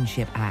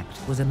Citizenship Act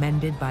was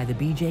amended by the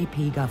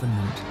BJP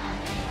government.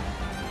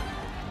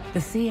 The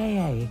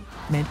CNA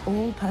meant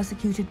all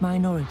persecuted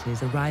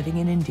minorities arriving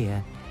in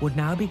India would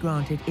now be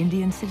granted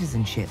Indian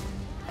citizenship,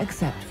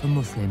 except for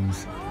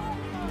Muslims.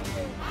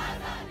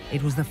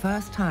 It was the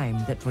first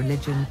time that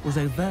religion was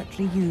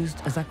overtly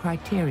used as a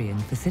criterion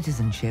for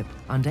citizenship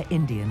under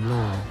Indian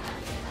law.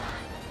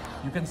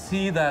 You can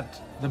see that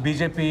the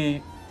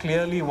BJP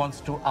clearly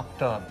wants to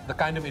upturn the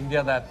kind of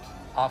India that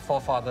our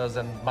forefathers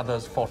and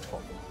mothers fought for.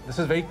 This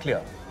is very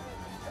clear.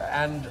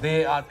 And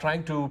they are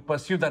trying to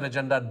pursue that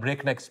agenda at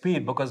breakneck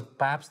speed because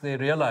perhaps they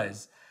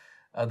realize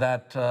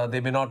that they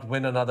may not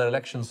win another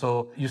election.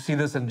 So you see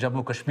this in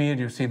Jammu Kashmir,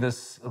 you see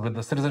this with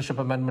the Citizenship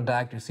Amendment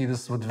Act, you see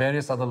this with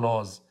various other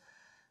laws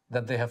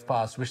that they have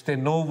passed, which they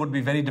know would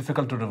be very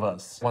difficult to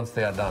reverse once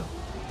they are done.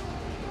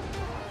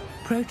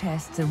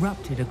 Protests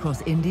erupted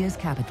across India's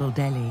capital,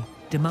 Delhi,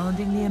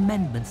 demanding the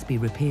amendments be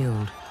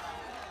repealed.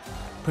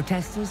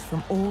 protesters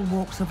from all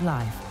walks of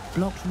life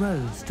blocked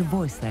roads to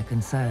voice their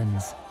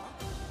concerns.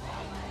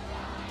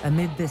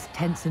 Amid this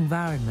tense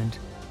environment,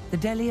 the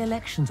Delhi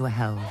elections were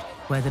held,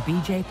 where the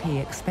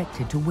BJP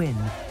expected to win,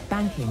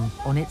 banking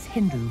on its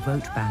Hindu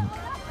vote bank.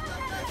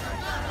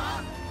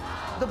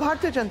 The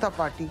Bhartiya Janata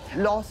Party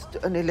lost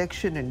an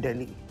election in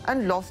Delhi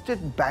and lost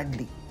it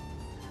badly.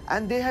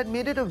 And they had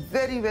made it a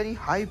very, very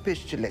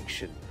high-pitched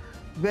election,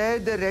 where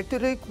the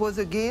rhetoric was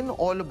again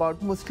all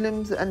about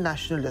Muslims and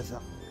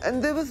nationalism.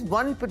 And there was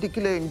one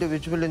particular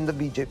individual in the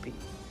BJP,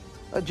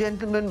 a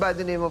gentleman by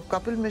the name of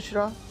Kapil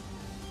Mishra,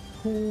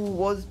 who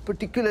was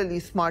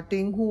particularly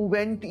smarting, who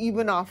went,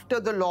 even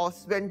after the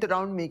loss, went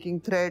around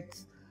making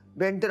threats,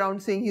 went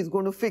around saying he's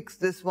going to fix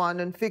this one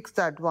and fix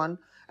that one.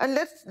 And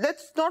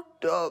let's not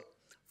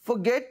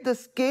forget the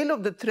scale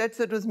of the threats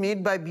that was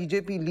made by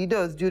BJP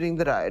leaders during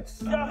the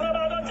riots.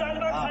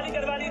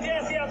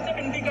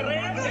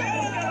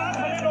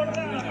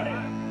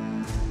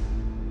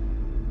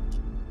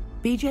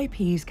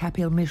 BJP's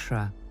Kapil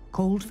Mishra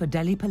called for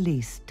Delhi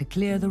police to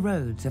clear the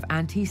roads of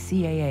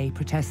anti-CAA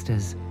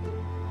protesters.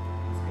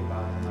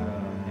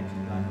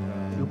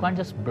 You can't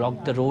just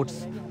block the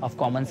roads of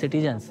common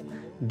citizens.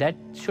 That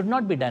should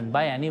not be done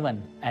by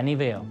anyone,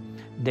 anywhere.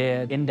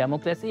 In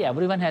democracy,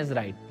 everyone has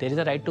right. There is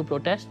a right to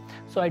protest.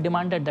 So I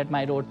demanded that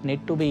my road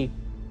need to be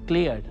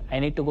cleared. I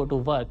need to go to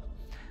work.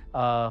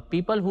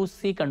 People who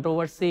see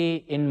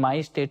controversy in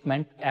my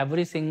statement,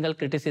 every single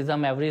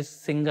criticism, every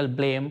single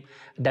blame,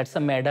 that's a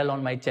medal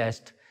on my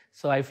chest.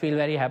 So I feel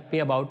very happy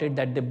about it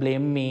that they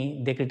blame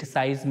me, they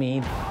criticize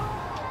me.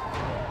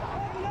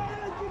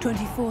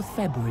 24th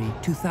February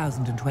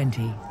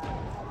 2020.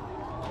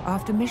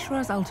 After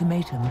Mishra's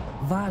ultimatum,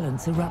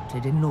 violence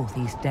erupted in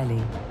northeast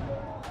Delhi.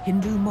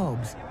 Hindu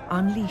mobs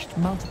unleashed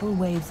multiple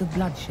waves of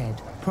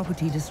bloodshed,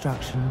 property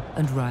destruction,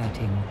 and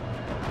rioting.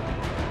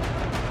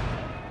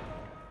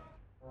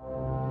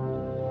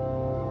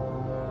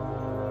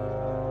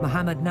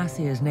 Muhammad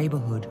Nasir's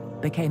neighborhood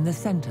became the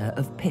center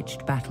of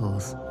pitched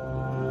battles.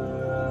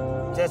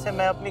 जैसे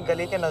मैं अपनी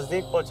गली के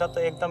नज़दीक पहुंचा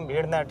तो एकदम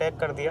भीड़ ने अटैक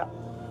कर दिया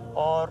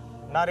और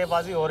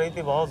नारेबाजी हो रही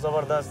थी बहुत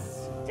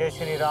ज़बरदस्त, जय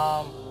श्री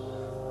राम,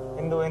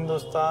 हिंदू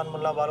हिंदुस्तान,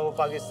 मुल्ला बालो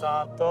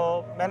पाकिस्तान। तो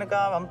मैंने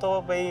कहा हम तो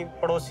भाई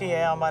पड़ोसी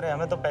हैं,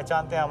 हमें तो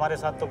पहचानते हैं, हमारे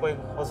साथ तो कोई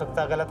हो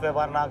सकता है गलत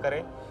व्यवहार ना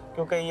करे,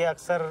 क्योंकि ये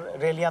अक्सर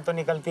रैलियां तो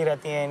निकलती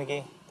रहती हैं इनकी।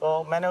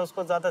 तो मैंने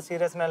उसको ज़्यादा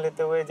सीरियस न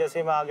लेते हुए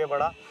जैसे मैं आगे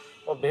बढ़ा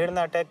तो भीड़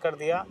ने अटैक कर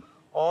दिया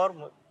और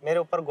मेरे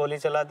ऊपर गोली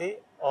चला दी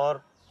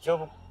और जो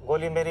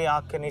गोली मेरी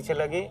आँख के नीचे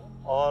लगी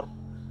और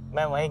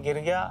मैं वहीं गिर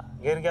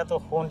गया तो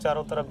खून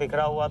चारों तरफ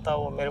बिखरा हुआ था।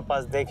 वो मेरे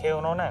पास देखे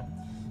उन्होंने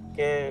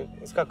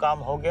कि इसका काम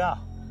हो गया,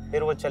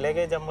 फिर वो चले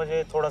गए। जब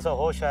मुझे थोड़ा सा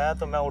होश आया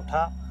तो मैं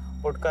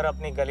उठकर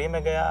अपनी गली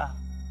में गया।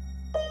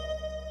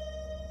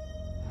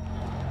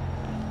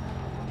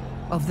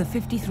 Of the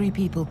 53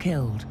 people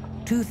killed,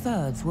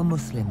 2/3 were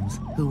Muslims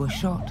who were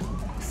shot,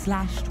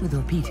 slashed with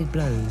repeated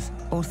blows,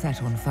 or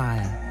set on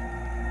fire.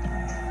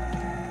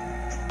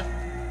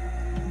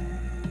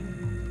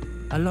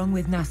 Along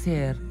with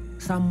Nasir,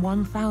 some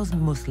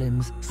 1,000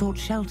 Muslims sought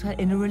shelter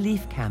in a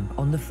relief camp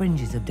on the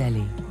fringes of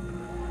Delhi.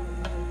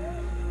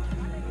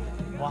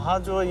 वहाँ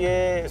जो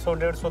ये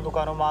 100-150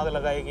 दुकानों में आग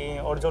लगाई गई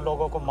और जो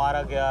लोगों को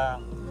मारा गया,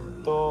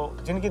 तो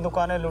जिनकी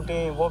दुकानें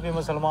लूटी वो भी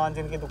मुसलमान,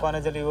 जिनकी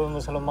दुकानें जली वो भी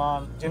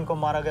मुसलमान, जिनको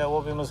मारा गया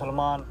वो भी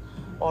मुसलमान,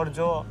 और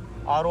जो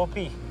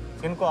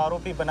जिनको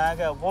आरोपी बनाया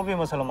गया वो भी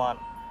मुसलमान।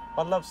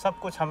 मतलब सब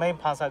कुछ हमें ही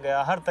फांसा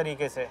गया हर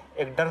तरीके से,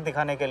 एक डर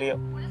दिखाने के लिए।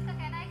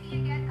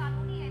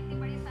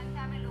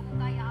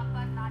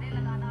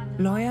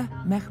 Lawyer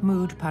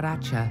Mahmood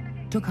Paracha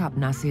took up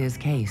Nasir's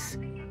case.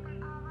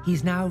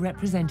 He's now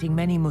representing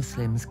many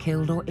Muslims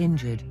killed or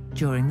injured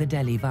during the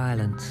Delhi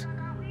violence.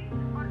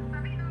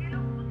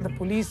 The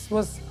police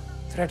was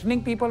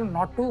threatening people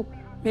not to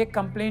make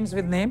complaints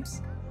with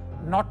names,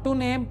 not to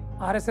name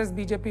RSS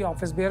BJP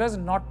office bearers,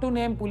 not to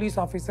name police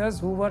officers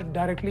who were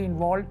directly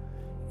involved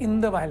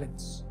in the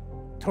violence,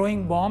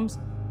 throwing bombs,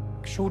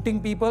 shooting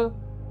people,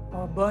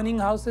 burning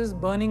houses,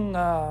 burning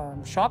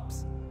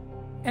shops,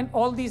 and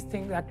all these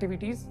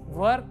activities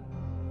were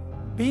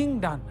being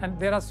done. And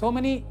there are so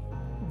many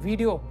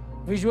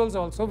visuals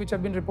also which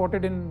have been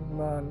reported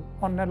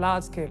on a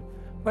large scale.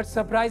 But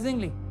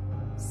surprisingly,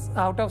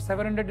 out of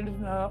 700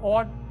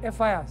 odd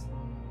FIRs,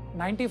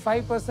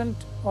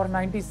 95% or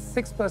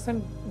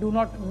 96% do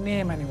not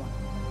name anyone.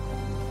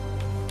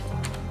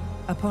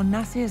 Upon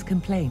Nasir's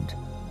complaint,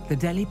 the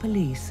Delhi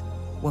police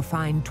were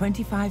fined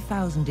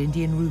 25,000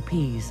 Indian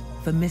rupees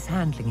for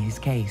mishandling his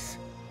case.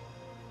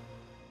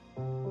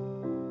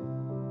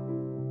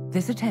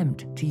 This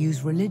attempt to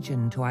use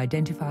religion to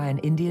identify an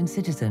Indian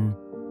citizen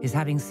is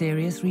having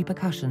serious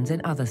repercussions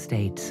in other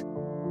states.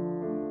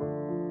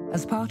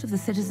 As part of the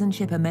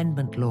Citizenship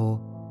Amendment Law,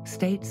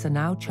 states are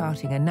now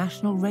charting a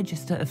National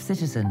Register of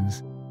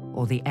Citizens,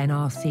 or the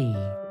NRC.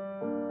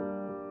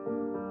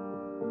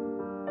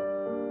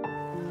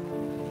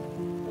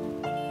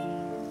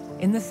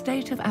 In the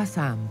state of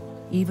Assam,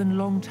 even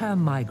long-term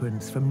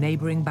migrants from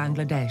neighboring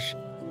Bangladesh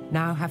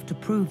now have to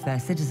prove their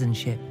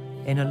citizenship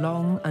in a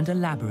long and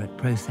elaborate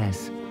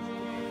process.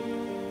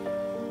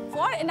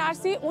 For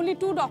NRC, only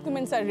 2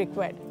 documents are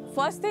required.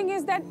 First thing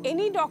is that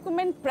any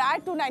document prior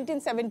to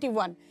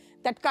 1971,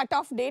 that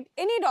cutoff date,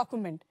 any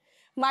document,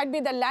 might be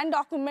the land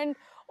document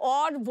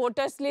or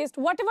voters list,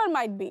 whatever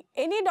might be,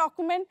 any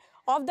document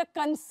of the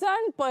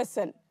concerned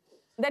person.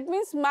 That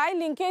means my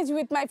linkage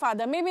with my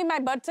father, maybe my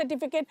birth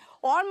certificate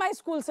or my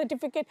school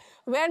certificate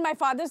where my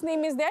father's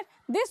name is there,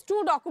 these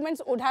 2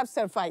 documents would have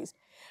sufficed.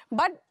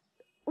 But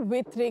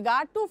with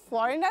regard to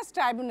foreigners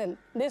tribunal,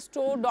 these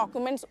 2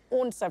 documents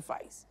won't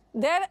suffice.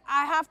 There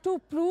I have to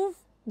prove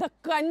the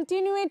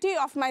continuity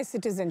of my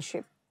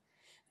citizenship.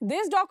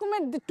 This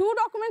document, the 2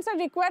 documents are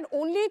required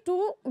only to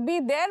be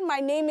there, my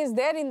name is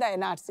there in the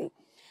NRC.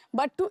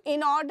 But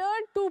in order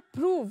to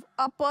prove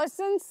a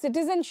person's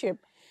citizenship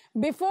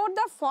before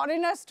the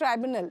foreigners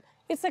tribunal,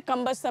 it's a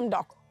cumbersome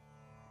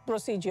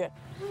procedure.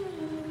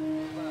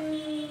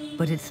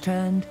 But it's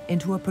turned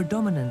into a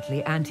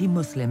predominantly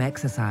anti-Muslim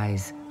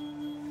exercise.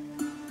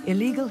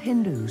 Illegal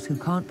Hindus who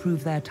can't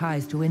prove their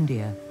ties to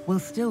India will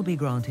still be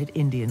granted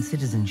Indian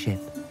citizenship.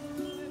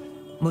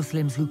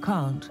 Muslims who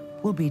can't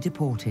will be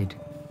deported.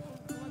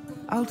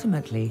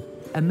 Ultimately,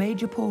 a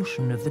major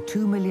portion of the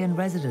 2 million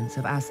residents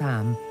of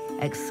Assam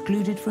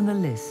excluded from the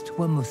list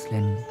were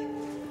Muslim.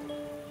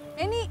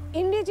 Any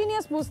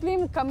indigenous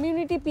Muslim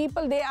community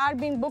people, they are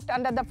being booked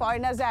under the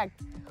Foreigners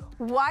Act.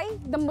 Why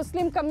the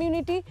Muslim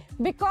community?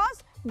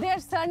 Because their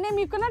surname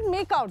you cannot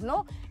make out,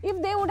 no?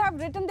 If they would have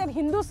written their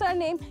Hindu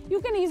surname, you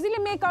can easily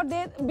make out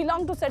they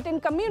belong to certain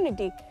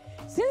community.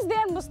 Since they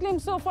are Muslim,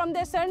 so from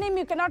their surname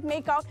you cannot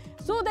make out.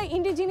 So the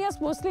indigenous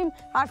Muslim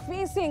are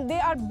facing, they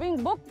are being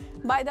booked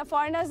by the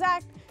Foreigners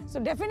Act. So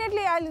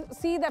definitely I'll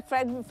see the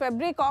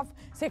fabric of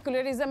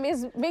secularism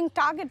is being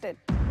targeted.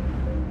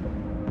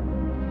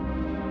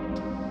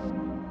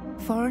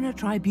 Foreigner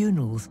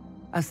tribunals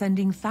are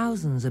sending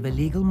thousands of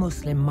illegal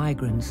Muslim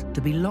migrants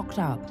to be locked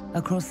up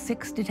across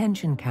 6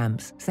 detention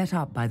camps set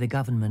up by the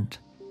government.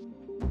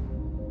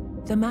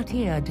 The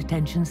Bhartiya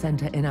detention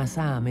center in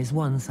Assam is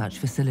one such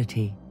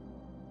facility.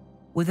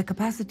 With a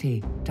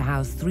capacity to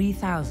house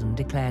 3,000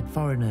 declared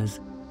foreigners,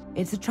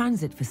 it's a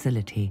transit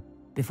facility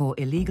before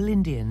illegal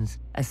Indians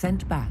are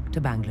sent back to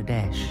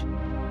Bangladesh.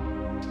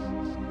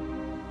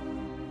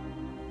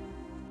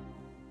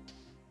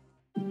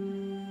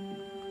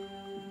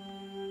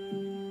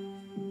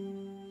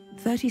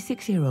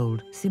 "36-year-old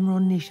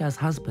Simron Nisha's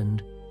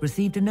husband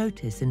received a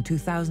notice in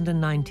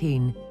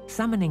 2019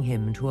 summoning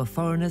him to a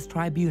foreigners'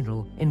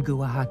 tribunal in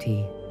Guwahati.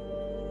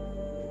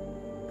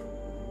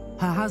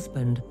 Her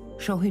husband,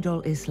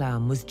 Shahidul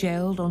Islam, was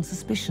jailed on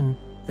suspicion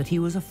that he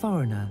was a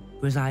foreigner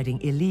residing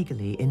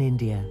illegally in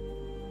India.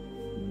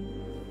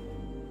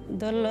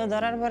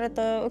 ধরার পরে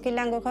তো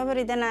উকিলাঙ্গ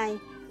খবরই দে নাই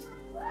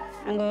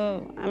আঙ্গ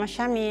আমার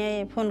স্বামী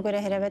phone করে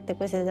হেরে বেতে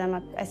কইছে যে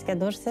আমাকে আজকে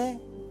ধরছে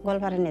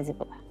গোলপাড়া নিয়ে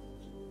যাব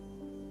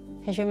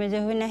সেই সময় যে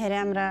হই না হেরে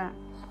আমরা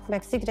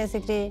ব্যাগ সিকরে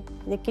সিকরি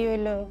যে কি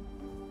হইলো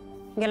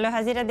গেল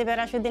হাজিরা দিবার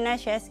আসুদিন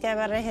আসে আজকে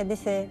আবার রেখে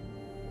দিছে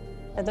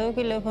তো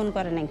উকিলও ফোন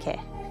করে নাই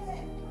খেয়ে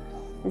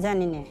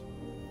জানি না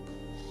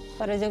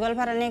পরে যে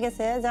গোলপাড়া নিয়ে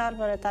গেছে যাওয়ার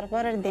পরে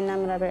তারপরের দিন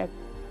আমরা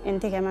এন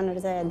থেকে মানুষ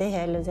যায় দেখে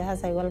এলো যে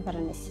হাসাই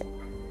গোলপাড়া নিচ্ছে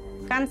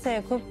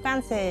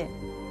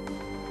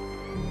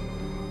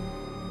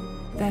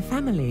Their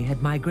family had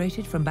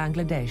migrated from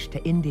Bangladesh to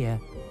India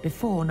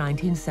before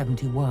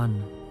 1971,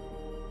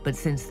 but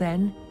since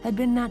then had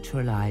been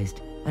naturalized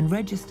and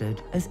registered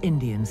as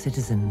Indian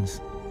citizens.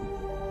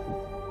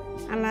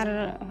 আমার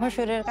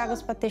হশুরের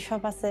কাগজপত্র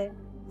সব আছে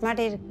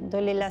মাটির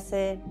দলিল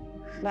আছে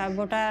বা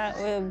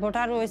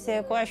ভোটার হইছে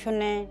কয়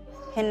শুনে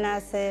হেন্না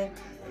আছে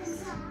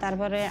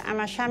তারপরে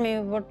আমার স্বামী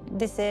ভোট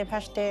দিছে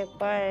ফার্স্টে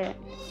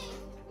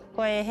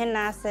কয়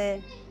হেন্না আছে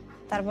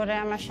তারপরে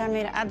আমার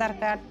স্বামীর আধার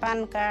card PAN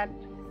card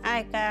I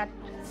card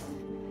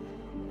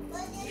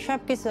সব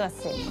কিছু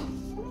আছে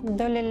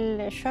দলিল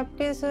সব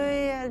কিছু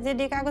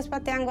যেটি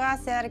কাগজপত্র আঙ্গ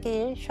আছে আর কি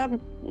সব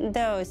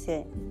দেওয়া হয়েছে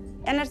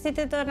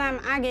এনআরসিতে তো নাম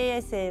আগেই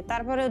আছে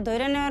তারপরে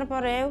ধরে নেওয়ার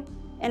পরেও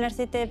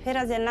এনআরসিতে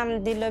ফেরাজের নাম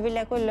দিল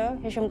বিলে কইলো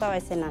হেসম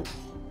পাওয়াইছে নাম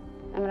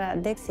আমরা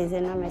দেখছি যে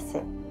নাম আছে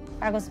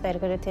কাগজ বের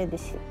করে থুয়ে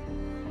দিছি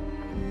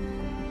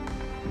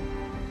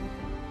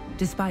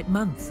Despite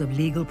months of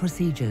legal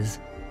procedures,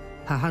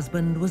 her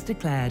husband was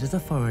declared as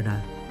a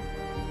foreigner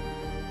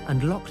and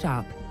locked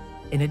up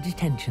in a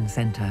detention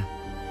center.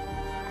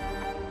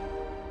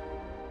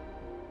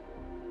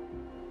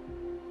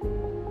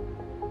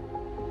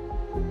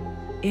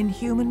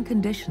 Inhuman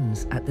conditions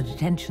at the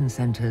detention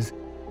centers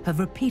have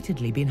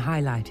repeatedly been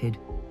highlighted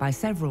by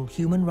several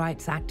human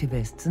rights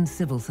activists and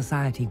civil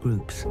society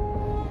groups.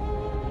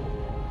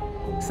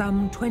 Some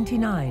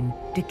 29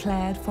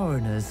 declared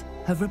foreigners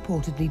have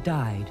reportedly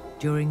died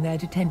during their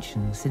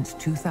detention since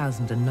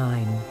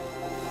 2009.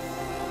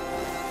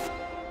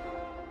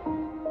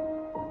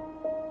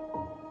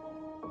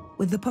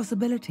 With the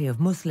possibility of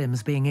Muslims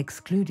being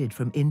excluded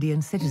from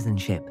Indian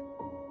citizenship,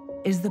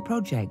 is the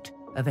project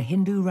of a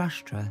Hindu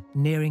Rashtra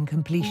nearing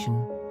completion?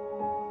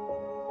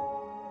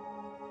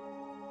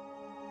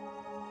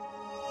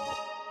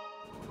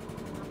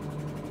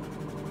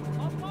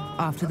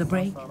 After the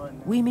break,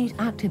 we meet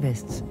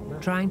activists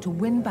trying to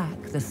win back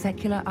the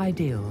secular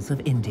ideals of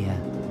India.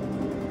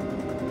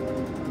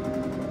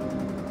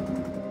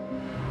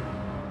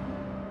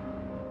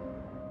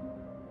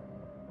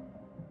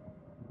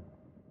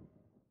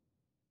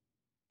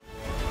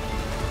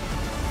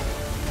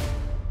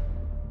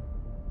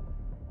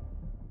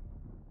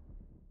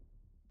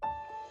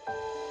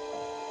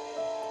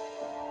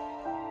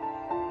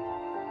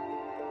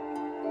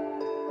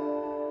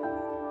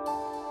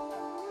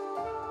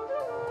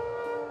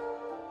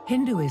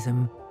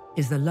 Hinduism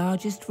is the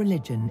largest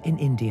religion in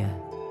India.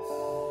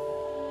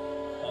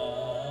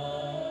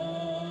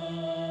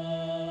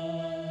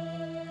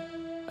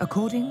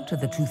 According to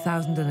the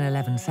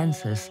 2011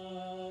 census,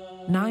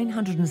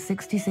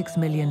 966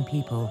 million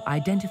people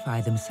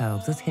identify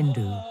themselves as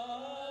Hindu,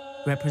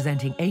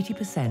 representing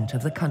 80%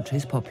 of the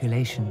country's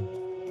population.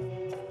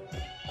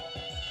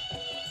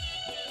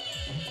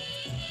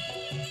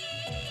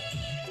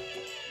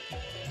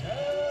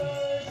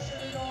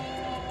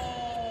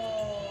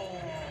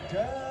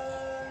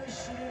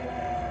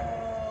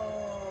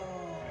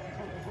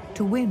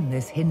 To win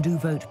this Hindu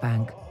vote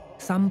bank,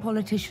 some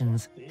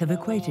politicians have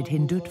equated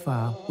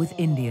Hindutva with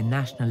Indian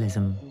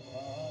nationalism,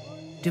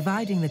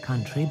 dividing the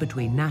country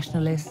between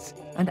nationalists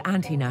and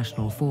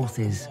anti-national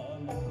forces.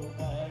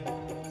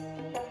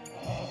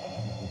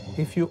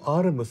 If you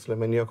are a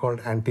Muslim and you're called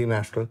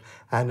anti-national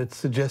and it's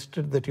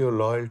suggested that your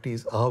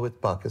loyalties are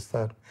with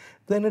Pakistan,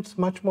 then it's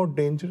much more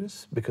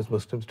dangerous because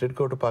Muslims did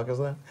go to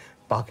Pakistan.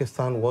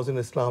 Pakistan was an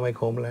Islamic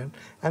homeland.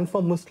 And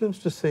for Muslims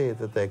to say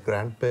that their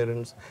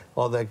grandparents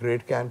or their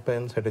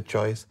great-grandparents had a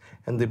choice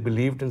and they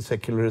believed in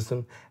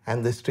secularism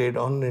and they stayed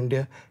on in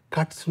India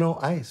cuts no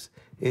ice.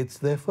 It's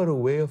therefore a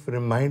way of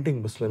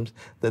reminding Muslims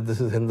that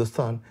this is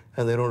Hindustan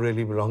and they don't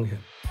really belong here.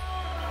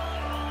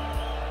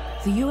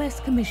 The US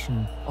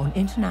Commission on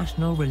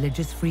International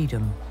Religious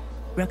Freedom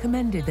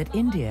recommended that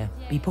India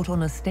be put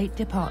on a State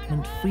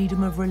Department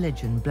Freedom of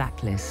Religion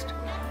blacklist.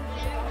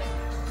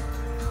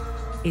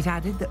 It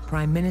added that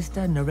Prime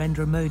Minister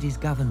Narendra Modi's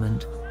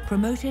government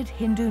promoted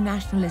Hindu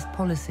nationalist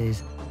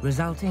policies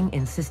resulting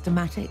in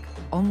systematic,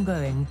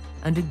 ongoing,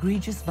 and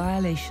egregious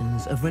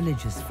violations of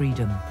religious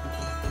freedom.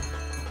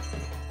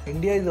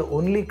 India is the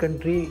only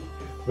country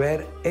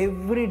where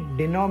every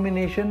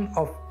denomination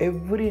of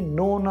every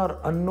known or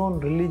unknown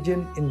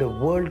religion in the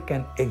world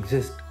can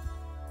exist.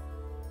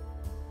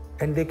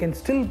 And they can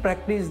still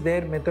practice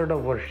their method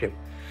of worship.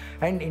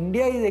 And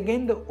India is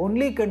again the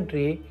only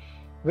country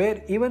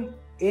where even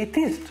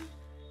atheists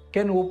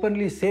can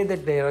openly say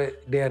that they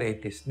are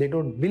atheists. They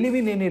don't believe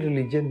in any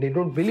religion, they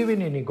don't believe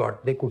in any God.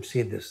 They could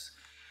say this.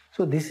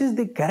 So this is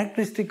the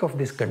characteristic of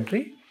this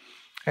country.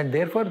 And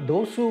therefore,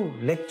 those who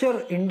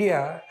lecture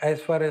India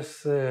as far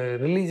as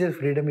religious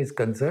freedom is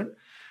concerned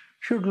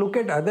should look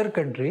at other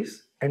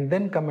countries and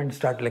then come and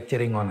start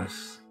lecturing on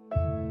us.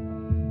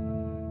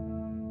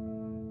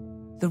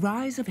 The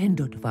rise of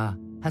Hindutva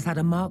has had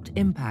a marked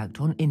impact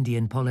on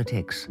Indian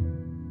politics.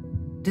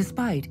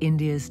 Despite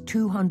India's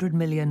 200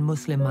 million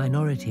Muslim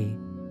minority,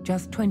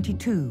 just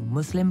 22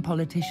 Muslim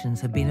politicians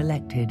have been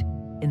elected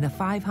in the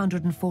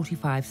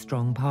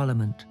 545-strong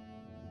parliament.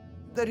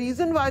 The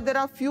reason why there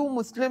are few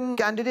Muslim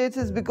candidates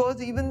is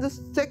because even the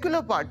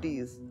secular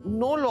parties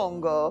no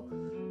longer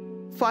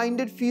find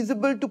it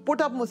feasible to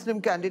put up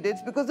Muslim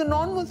candidates because the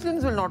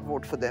non-Muslims will not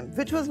vote for them,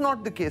 which was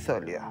not the case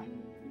earlier.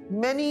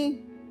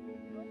 Many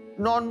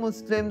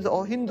non-Muslims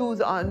or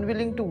Hindus are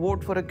unwilling to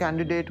vote for a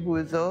candidate who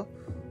is a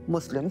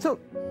Muslim. So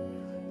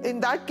in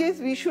that case,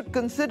 we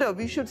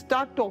should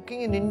start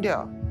talking in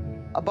India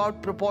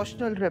about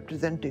proportional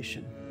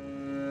representation.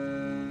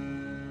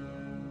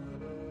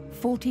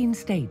 14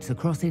 states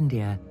across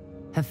India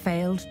have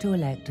failed to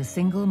elect a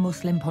single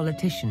Muslim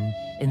politician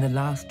in the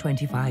last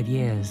 25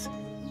 years.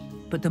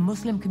 But the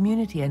Muslim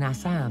community in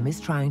Assam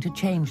is trying to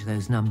change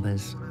those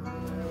numbers.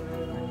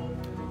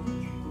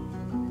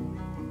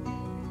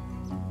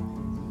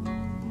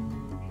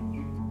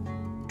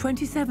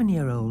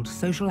 "27-year-old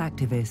social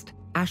activist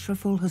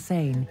Ashraful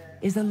Hussain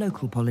is a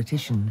local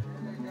politician.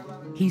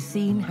 He's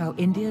seen how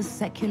India's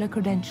secular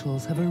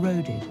credentials have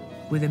eroded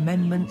with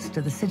amendments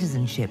to the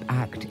Citizenship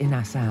Act in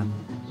Assam.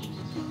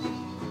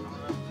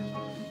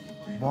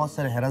 बहुत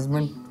सारे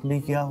harassment भी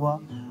किया हुआ,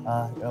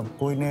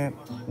 कोई ने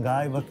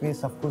गाय बकरी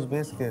सब कुछ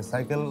बेच के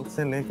साइकिल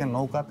से लेकर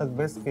नौका तक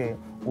बेच के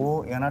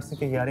वो एनआरसी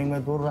के हियरिंग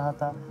में दूर रहा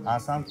था।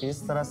 आसाम की इस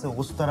तरह से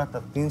उस तरह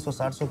तक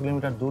 300-400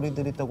 किलोमीटर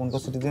दूरी तक उनको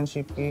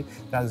सिटीजनशिप की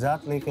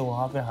कागजात लेके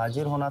वहाँ पे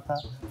हाजिर होना था।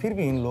 फिर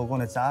भी इन लोगों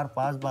ने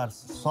 4-5 बार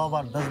 100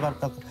 बार 10 बार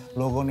तक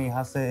लोगों ने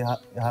यहाँ से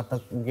यहाँ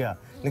तक गया,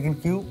 लेकिन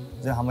क्यों?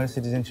 जब हमें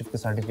सिटीजनशिप के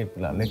सर्टिफिकेट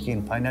मिला।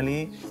 लेकिन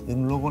फाइनली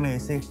इन लोगों ने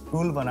ऐसे एक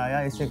टूल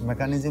बनाया, ऐसे एक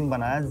मैकेनिज्म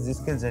बनाया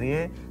जिसके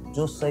जरिए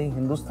जो सही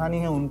हिंदुस्तानी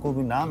है उनको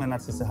भी नाम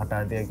एनआरसी से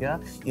हटा दिया गया।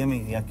 ये मैं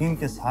यकीन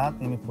के साथ,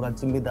 ये मैं पूरा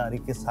जिम्मेदारी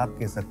के साथ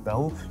कह सकता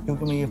हूँ,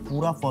 क्योंकि मैं ये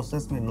पूरा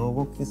प्रोसेस में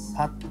लोगों के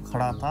साथ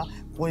खड़ा था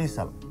कोई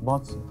साल,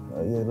 बहुत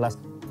लास्ट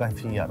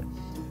काफी ईयर।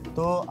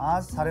 तो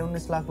आज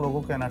 19.5 लाख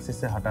लोगों को एनआरसी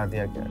से हटा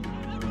दिया गया।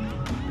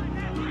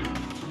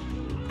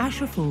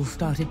 Ashraful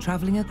started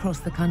traveling across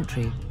the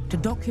country to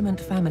document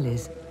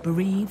families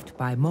bereaved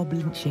by mob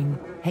lynching,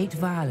 hate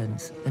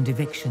violence, and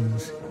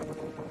evictions.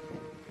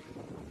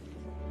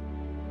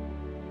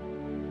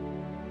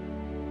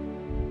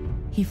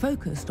 He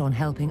focused on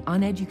helping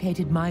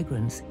uneducated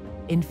migrants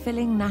in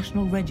filling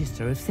National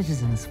Register of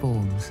Citizens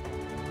forms.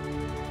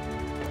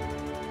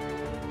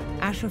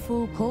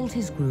 Ashraful called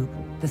his group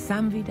the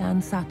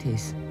Samvidhan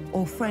Sathis,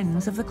 or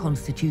Friends of the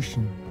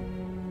Constitution.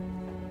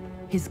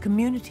 His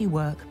community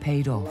work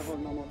paid off.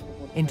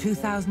 In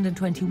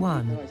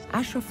 2021,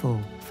 Ashraful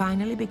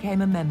finally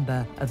became a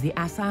member of the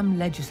Assam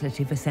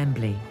Legislative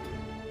Assembly.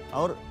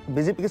 और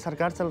BJP की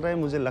सरकार चल रहा है,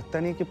 मुझे लगता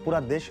नहीं कि पूरा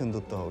देश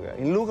हिंदुत्व हो गया।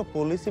 इन लोगों का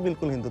पॉलिसी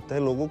बिल्कुल हिंदुत्व है,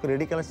 लोगों को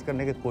रेडिकलाइज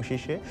करने की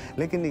कोशिश है,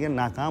 लेकिन ये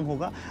नाकाम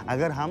होगा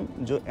अगर हम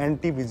जो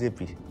एंटी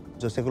बीजेपी,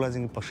 जो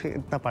सेकुलरिज्म के पक्ष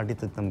इतना पार्टी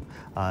तो एकदम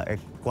एक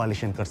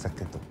कोalition कर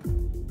सकते तो।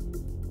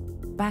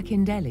 Back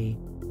in Delhi,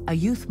 a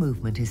youth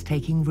movement is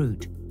taking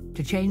root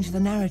to change the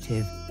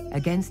narrative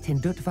against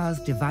Hindutva's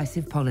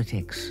divisive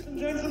politics.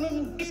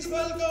 Gentlemen, please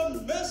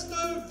welcome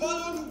Mr.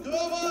 Varun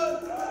Grover,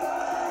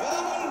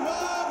 Varun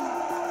Ram,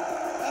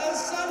 and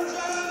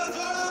Sanjay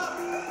Rajora.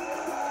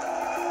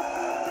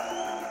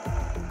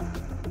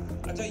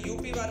 अच्छा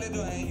यूपी वाले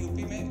जो हैं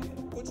यूपी में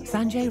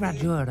Sanjay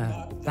Rajora,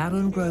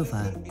 Varun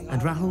Grover,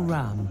 and Rahul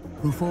Ram,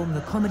 who form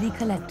the comedy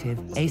collective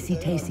AC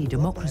Tesi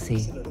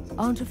Democracy,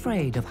 aren't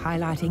afraid of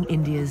highlighting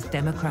India's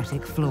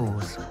democratic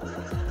flaws.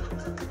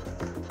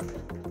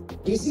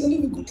 Basically,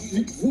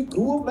 we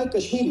grew up like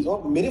Kashmiris.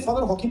 और मेरे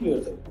father hockey player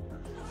थे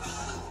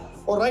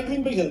और right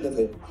wing पे खेलते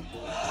थे।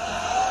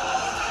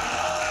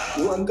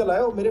 वो uncle आए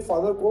और मेरे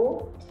father को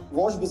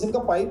wash basin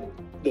का pipe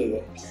दे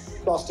गए,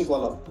 प्लास्टिक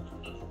वाला।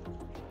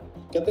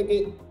 कहते कि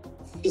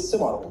इससे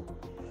मारो।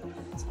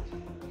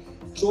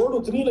 चोट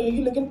उतनी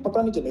लगेगी लेकिन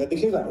पता नहीं चलेगा,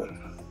 दिखेगा नहीं।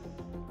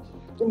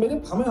 तो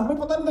हमें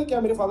पता नहीं था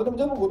क्या, मेरे father ने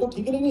मुझे वो तो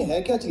ठीक है लेकिन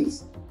है क्या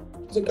चीज?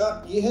 उसने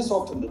कहा ये है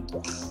soft Hindutva.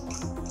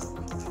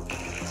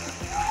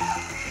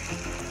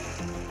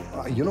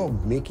 You know,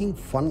 making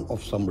fun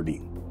of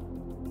somebody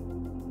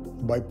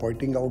by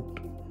pointing out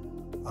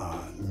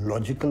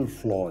logical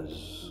flaws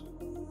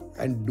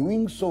and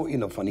doing so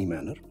in a funny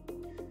manner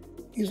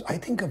is, I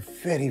think, a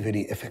very,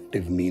 very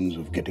effective means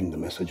of getting the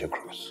message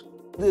across.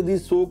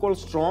 These so-called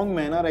strong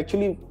men are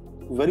actually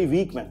very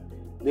weak men.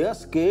 They are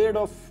scared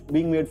of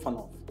being made fun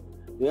of.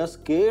 They are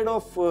scared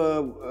of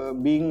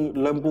being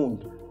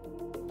lampooned.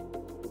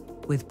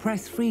 With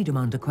press freedom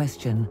under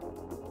question,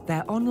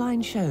 their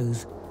online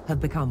shows have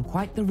become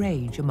quite the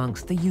rage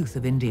amongst the youth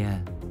of India.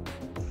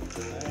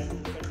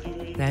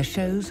 Their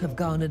shows have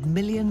garnered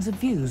millions of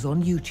views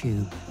on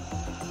YouTube.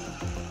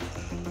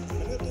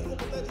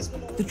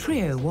 The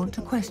trio want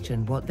to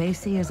question what they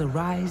see as a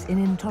rise in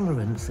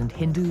intolerance and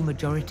Hindu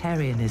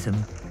majoritarianism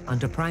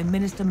under Prime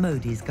Minister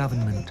Modi's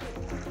government.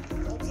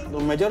 The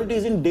majority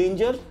is in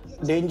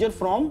danger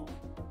from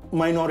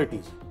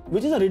minorities,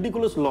 which is a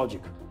ridiculous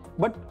logic.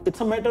 But it's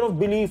a matter of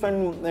belief,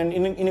 and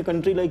in a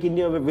country like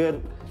India where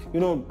you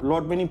know, a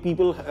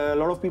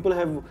lot of people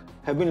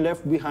have been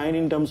left behind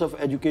in terms of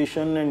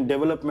education and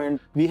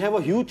development. We have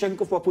a huge chunk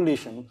of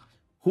population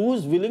who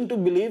is willing to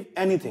believe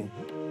anything.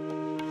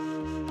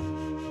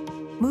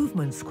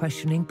 Movements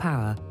questioning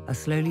power are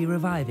slowly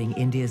reviving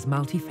India's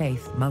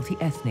multi-faith,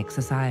 multi-ethnic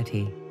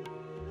society.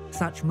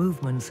 Such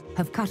movements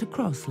have cut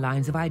across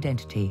lines of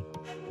identity: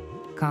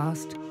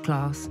 caste,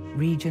 class,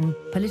 region,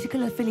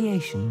 political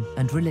affiliation,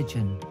 and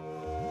religion.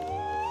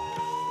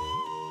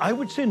 I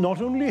would say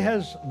not only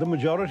has the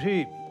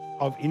majority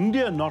of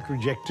India not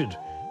rejected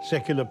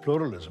secular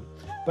pluralism,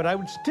 but I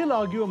would still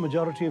argue a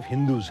majority of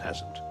Hindus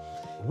hasn't.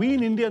 We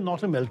in India are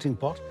not a melting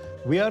pot,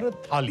 we are a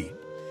thali.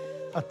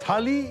 A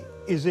thali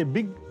is a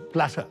big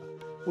platter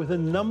with a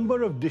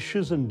number of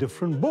dishes in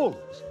different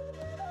bowls.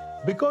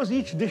 Because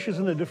each dish is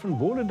in a different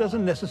bowl, it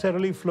doesn't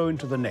necessarily flow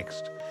into the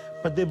next.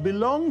 But they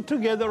belong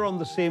together on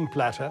the same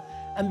platter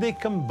and they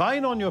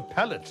combine on your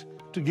palate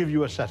to give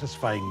you a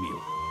satisfying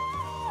meal.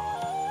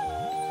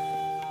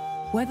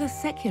 Whether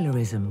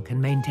secularism can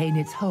maintain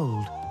its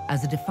hold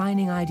as a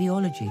defining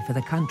ideology for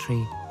the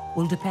country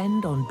will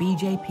depend on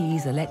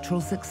BJP's electoral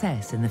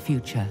success in the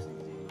future.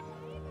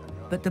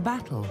 But the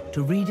battle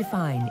to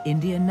redefine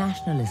Indian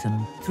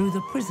nationalism through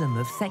the prism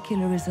of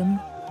secularism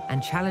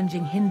and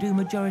challenging Hindu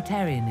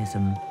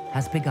majoritarianism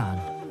has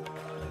begun.